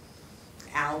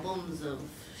albums of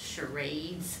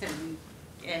charades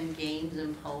and games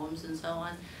and poems and so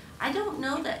on. I don't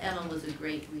know that Emma was a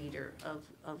great reader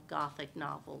of Gothic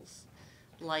novels.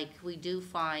 Like we do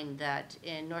find that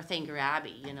in Northanger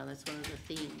Abbey, you know, that's one of the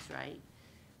themes, right?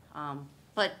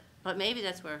 But maybe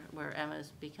that's where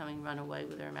Emma's becoming run away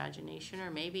with her imagination, or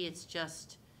maybe it's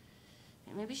just,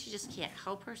 maybe she just can't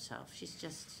help herself. She's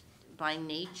just by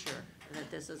nature that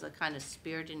this is a kind of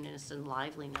spiritedness and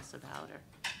liveliness about her.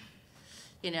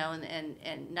 You know,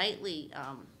 and Knightley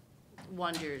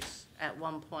wonders at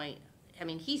one point, I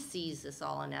mean, he sees this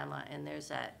all in Emma, and there's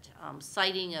that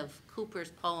citing of Cooper's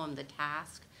poem, The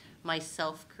Task,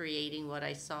 myself creating what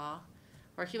I saw,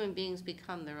 where human beings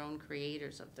become their own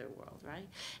creators of their world, right?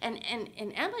 And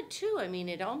Emma, too, I mean,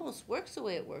 it almost works the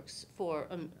way it works for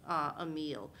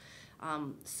Emile.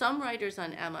 Some writers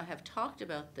on Emma have talked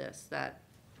about this, that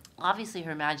obviously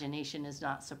her imagination is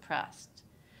not suppressed,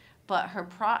 but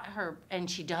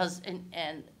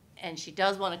she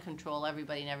does want to control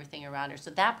everybody and everything around her, so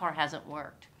that part hasn't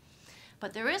worked.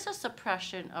 But there is a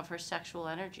suppression of her sexual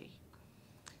energy.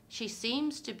 She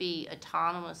seems to be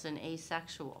autonomous and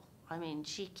asexual. I mean,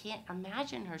 she can't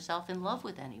imagine herself in love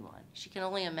with anyone. She can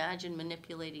only imagine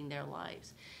manipulating their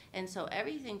lives. And so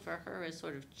everything for her is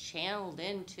sort of channeled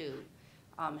into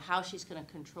how she's going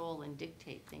to control and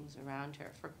dictate things around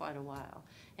her for quite a while.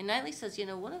 And Knightley says, you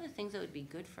know, one of the things that would be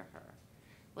good for her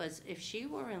was if she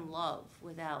were in love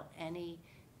without any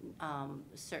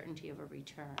certainty of a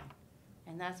return.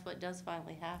 And that's what does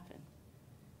finally happen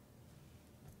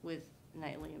with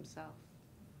Knightley himself.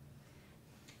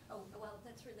 Oh, well,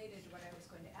 that's related to what I was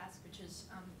going to ask, which is,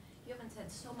 you haven't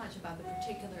said so much about the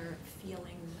particular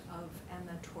feelings of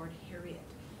Emma toward Harriet.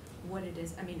 What it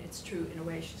is, I mean, it's true in a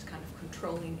way she's kind of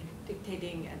controlling,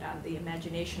 dictating, and on the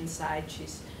imagination side,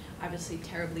 she's obviously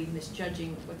terribly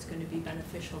misjudging what's going to be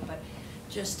beneficial, but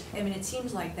just, I mean, it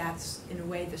seems like that's, in a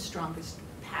way, the strongest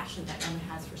passion that Emma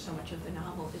has for so much of the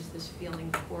novel is this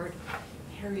feeling toward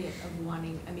Harriet of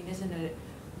wanting, I mean, isn't it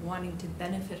wanting to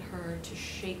benefit her, to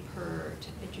shape her,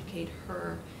 to educate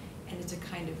her, and it's a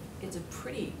kind of, it's a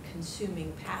pretty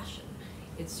consuming passion.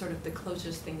 It's sort of the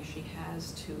closest thing she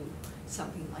has to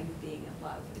something like being in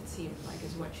love, it seems like,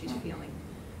 is what she's feeling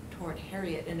toward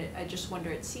Harriet. And I just wonder,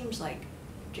 it seems like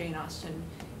Jane Austen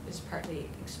is partly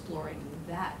exploring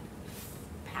that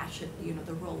passion, you know,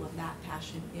 the role of that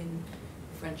passion in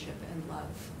friendship and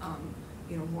love,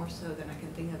 you know, more so than I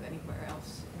can think of anywhere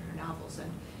else in her novels.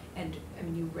 And I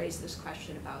mean, you raised this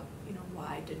question about, you know,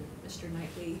 why didn't Mr.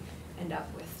 Knightley end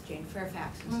up with Jane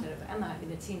Fairfax instead of Emma? I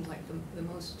mean, it seems like the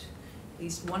most, at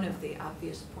least one of the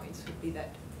obvious points would be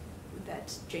that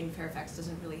Jane Fairfax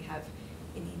doesn't really have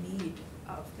any need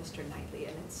of Mr. Knightley,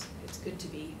 and it's good to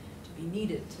be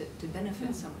needed to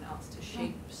benefit someone else, to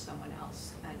shape someone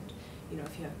else. And you know,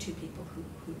 if you have two people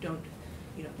who don't,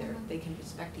 you know, they can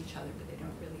respect each other, but they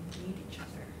don't really need each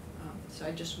other. So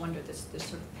I just wonder this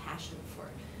sort of passion for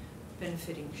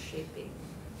benefiting, shaping.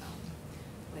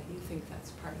 Whether you think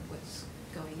that's part of what's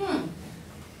going on there.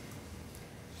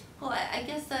 Well, I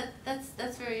guess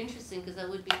that's very interesting, because that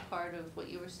would be part of what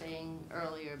you were saying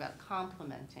earlier about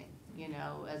complementing, you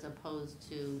know, as opposed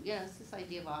to, you know, it's this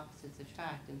idea of opposites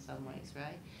attract in some ways,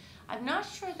 right? I'm not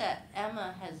sure that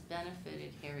Emma has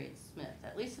benefited Harriet Smith,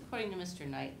 at least according to Mr.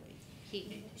 Knightley.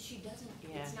 She doesn't.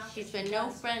 Yeah, it's not she's that been she no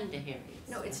does. friend to Harriet.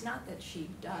 No, it's not that she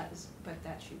does, but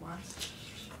that she wants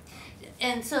to.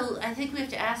 And so I think we have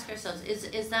to ask ourselves,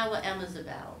 is that what Emma's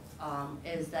about?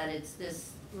 Is that it's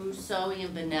this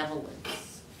Rousseauian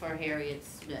benevolence for Harriet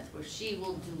Smith, where she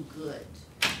will do good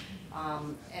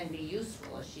and be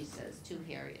useful, as she says, to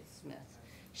Harriet Smith.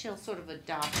 She'll sort of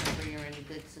adopt and bring her into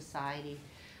good society.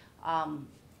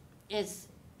 Is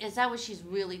that what she's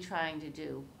really trying to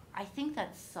do? I think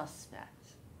that's suspect,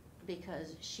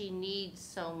 because she needs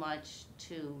so much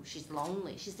she's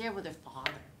lonely. She's there with her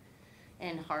father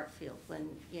in Hartfield when,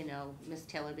 you know, Miss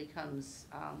Taylor becomes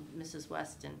Mrs.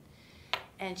 Weston.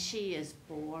 And she is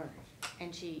bored,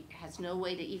 and she has no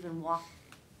way to even walk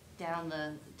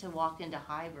into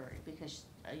Highbury, because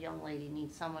a young lady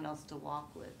needs someone else to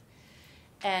walk with.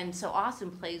 And so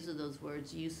Austen plays with those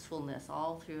words, usefulness,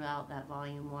 all throughout that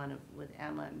volume 1 with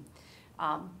Emma.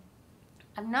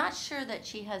 I'm not sure that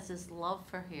she has this love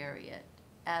for Harriet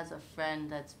as a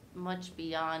friend that's much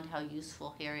beyond how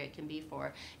useful Harriet can be for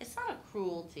her. It's not a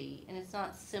cruelty, and it's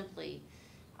not simply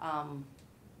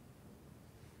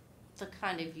the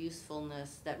kind of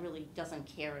usefulness that really doesn't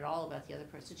care at all about the other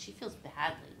person. She feels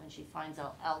badly when she finds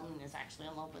out Elton is actually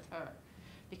in love with her,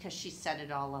 because she set it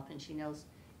all up and she knows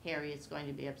Harriet's going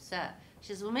to be upset. She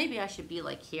says, well, maybe I should be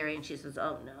like Harriet. And she says,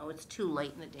 oh no, it's too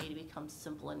late in the day to become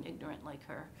simple and ignorant like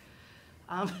her.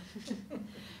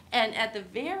 And at the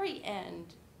very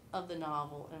end of the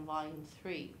novel, in volume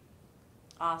 3,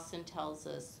 Austen tells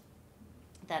us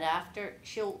that after,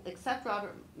 she'll accept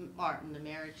Robert Martin, the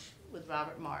marriage with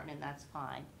Robert Martin, and that's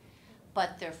fine.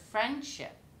 But their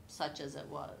friendship, such as it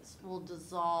was, will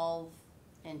dissolve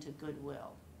into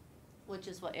goodwill, which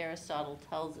is what Aristotle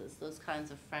tells us, those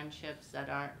kinds of friendships that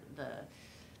aren't the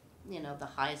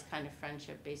highest kind of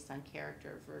friendship based on character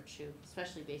or virtue,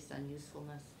 especially based on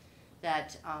usefulness,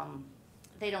 that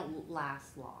they don't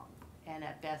last long, and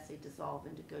at best they dissolve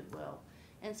into goodwill.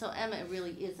 And so Emma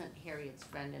really isn't Harriet's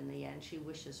friend in the end. She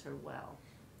wishes her well,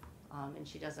 and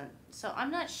she doesn't. So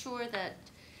I'm not sure that,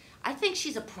 I think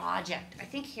she's a project. I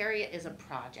think Harriet is a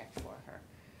project for her.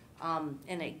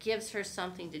 And it gives her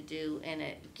something to do, and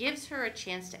it gives her a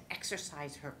chance to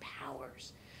exercise her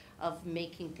powers of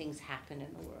making things happen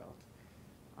in the world.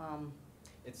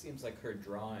 It seems like her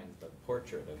drawing, the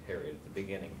portrait of Harriet at the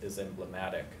beginning, is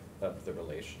emblematic of the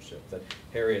relationship, that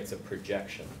Harriet's a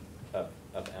projection of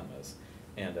Emma's,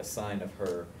 and a sign of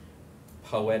her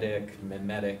poetic,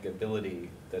 mimetic ability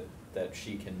that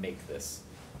she can make this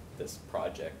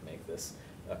project, make this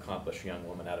accomplished young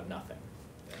woman out of nothing.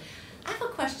 I have a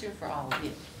question for all of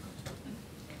you.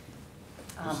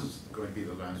 This is going to be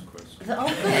the last question.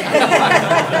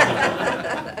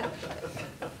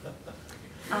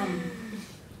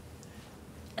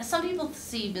 Some people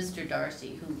see Mr.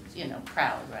 Darcy, who's,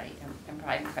 proud, right, and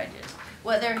Pride and Prejudice,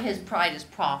 whether his pride is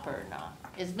proper or not.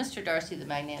 Is Mr. Darcy the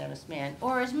magnanimous man,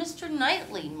 or is Mr.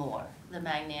 Knightley more the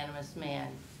magnanimous man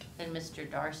than Mr.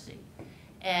 Darcy?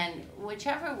 And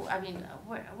whichever,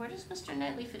 where does Mr.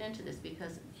 Knightley fit into this?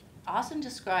 Because Austen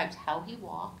describes how he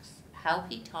walks, how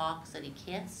he talks, that he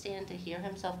can't stand to hear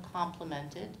himself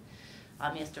complimented.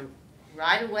 He has to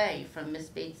ride away from Miss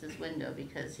Bates's window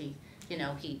because he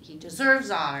deserves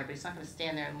honor, but he's not going to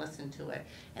stand there and listen to it.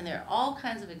 And there are all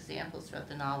kinds of examples throughout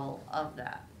the novel of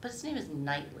that. But his name is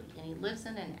Knightley, and he lives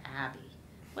in an abbey.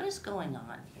 What is going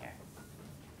on here?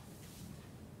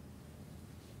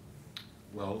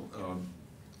 Well,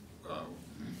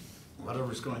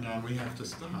 whatever's going on, we have to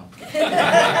stop.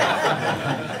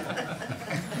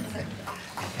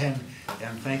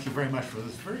 And thank you very much for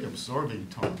this very absorbing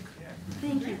talk.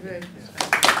 Thank you very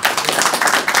much.